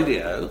piped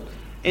radio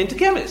into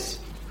chemists.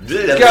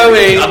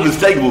 Going.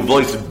 Unmistakable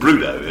voice of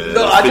Bruno.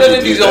 No, I don't know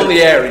if he's on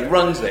the air. He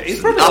runs it. He's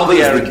probably on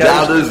the air. The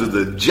downers and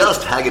the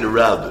just hanging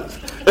around us.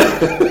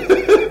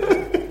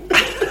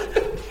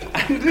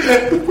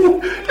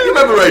 You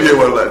remember Radio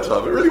 1 at that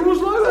time? It really was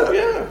like that.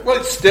 Yeah. Well,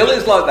 it still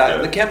is like that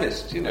in the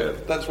chemist.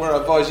 That's where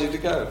I advise you to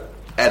go.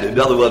 And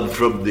another one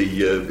from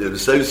the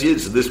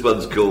Associates, and this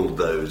one's called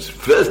those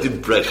First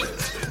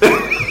Impressions.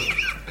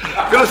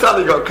 Gonna sound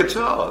like you got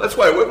Qatar. That's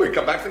why when we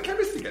come back to the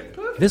chemist again.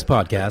 Perfect. This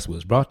podcast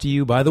was brought to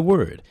you by The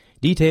Word.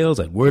 Details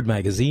at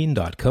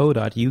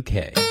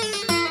wordmagazine.co.uk.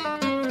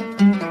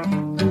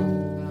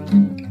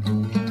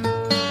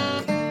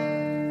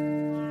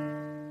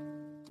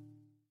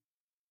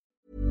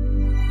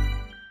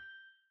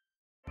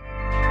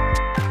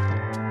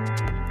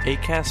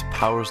 Acast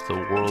powers the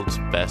world's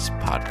best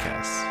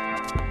podcasts.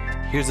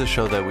 Here's a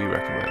show that we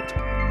recommend.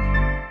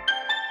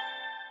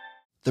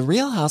 The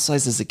Real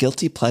Housewives is a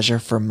guilty pleasure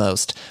for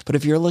most, but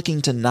if you're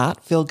looking to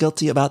not feel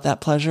guilty about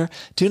that pleasure,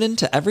 tune in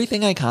to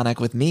Everything Iconic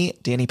with me,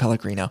 Danny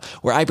Pellegrino,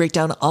 where I break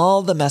down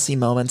all the messy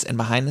moments and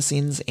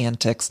behind-the-scenes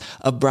antics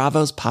of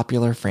Bravo's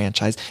popular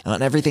franchise. And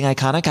on Everything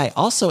Iconic, I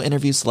also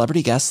interview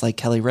celebrity guests like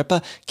Kelly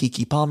Ripa,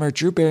 Keke Palmer,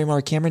 Drew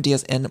Barrymore, Cameron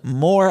Diaz, and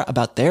more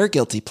about their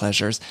guilty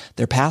pleasures,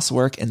 their past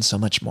work, and so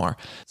much more.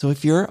 So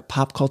if you're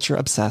pop culture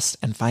obsessed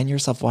and find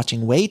yourself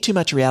watching way too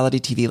much reality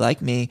TV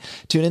like me,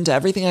 tune in to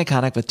Everything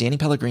Iconic with Danny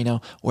Pellegrino,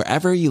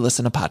 wherever you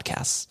listen to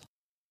podcasts.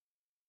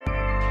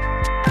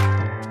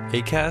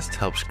 Acast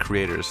helps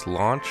creators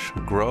launch,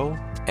 grow,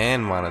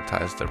 and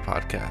monetize their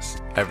podcasts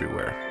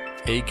everywhere.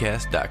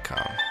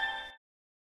 Acast.com.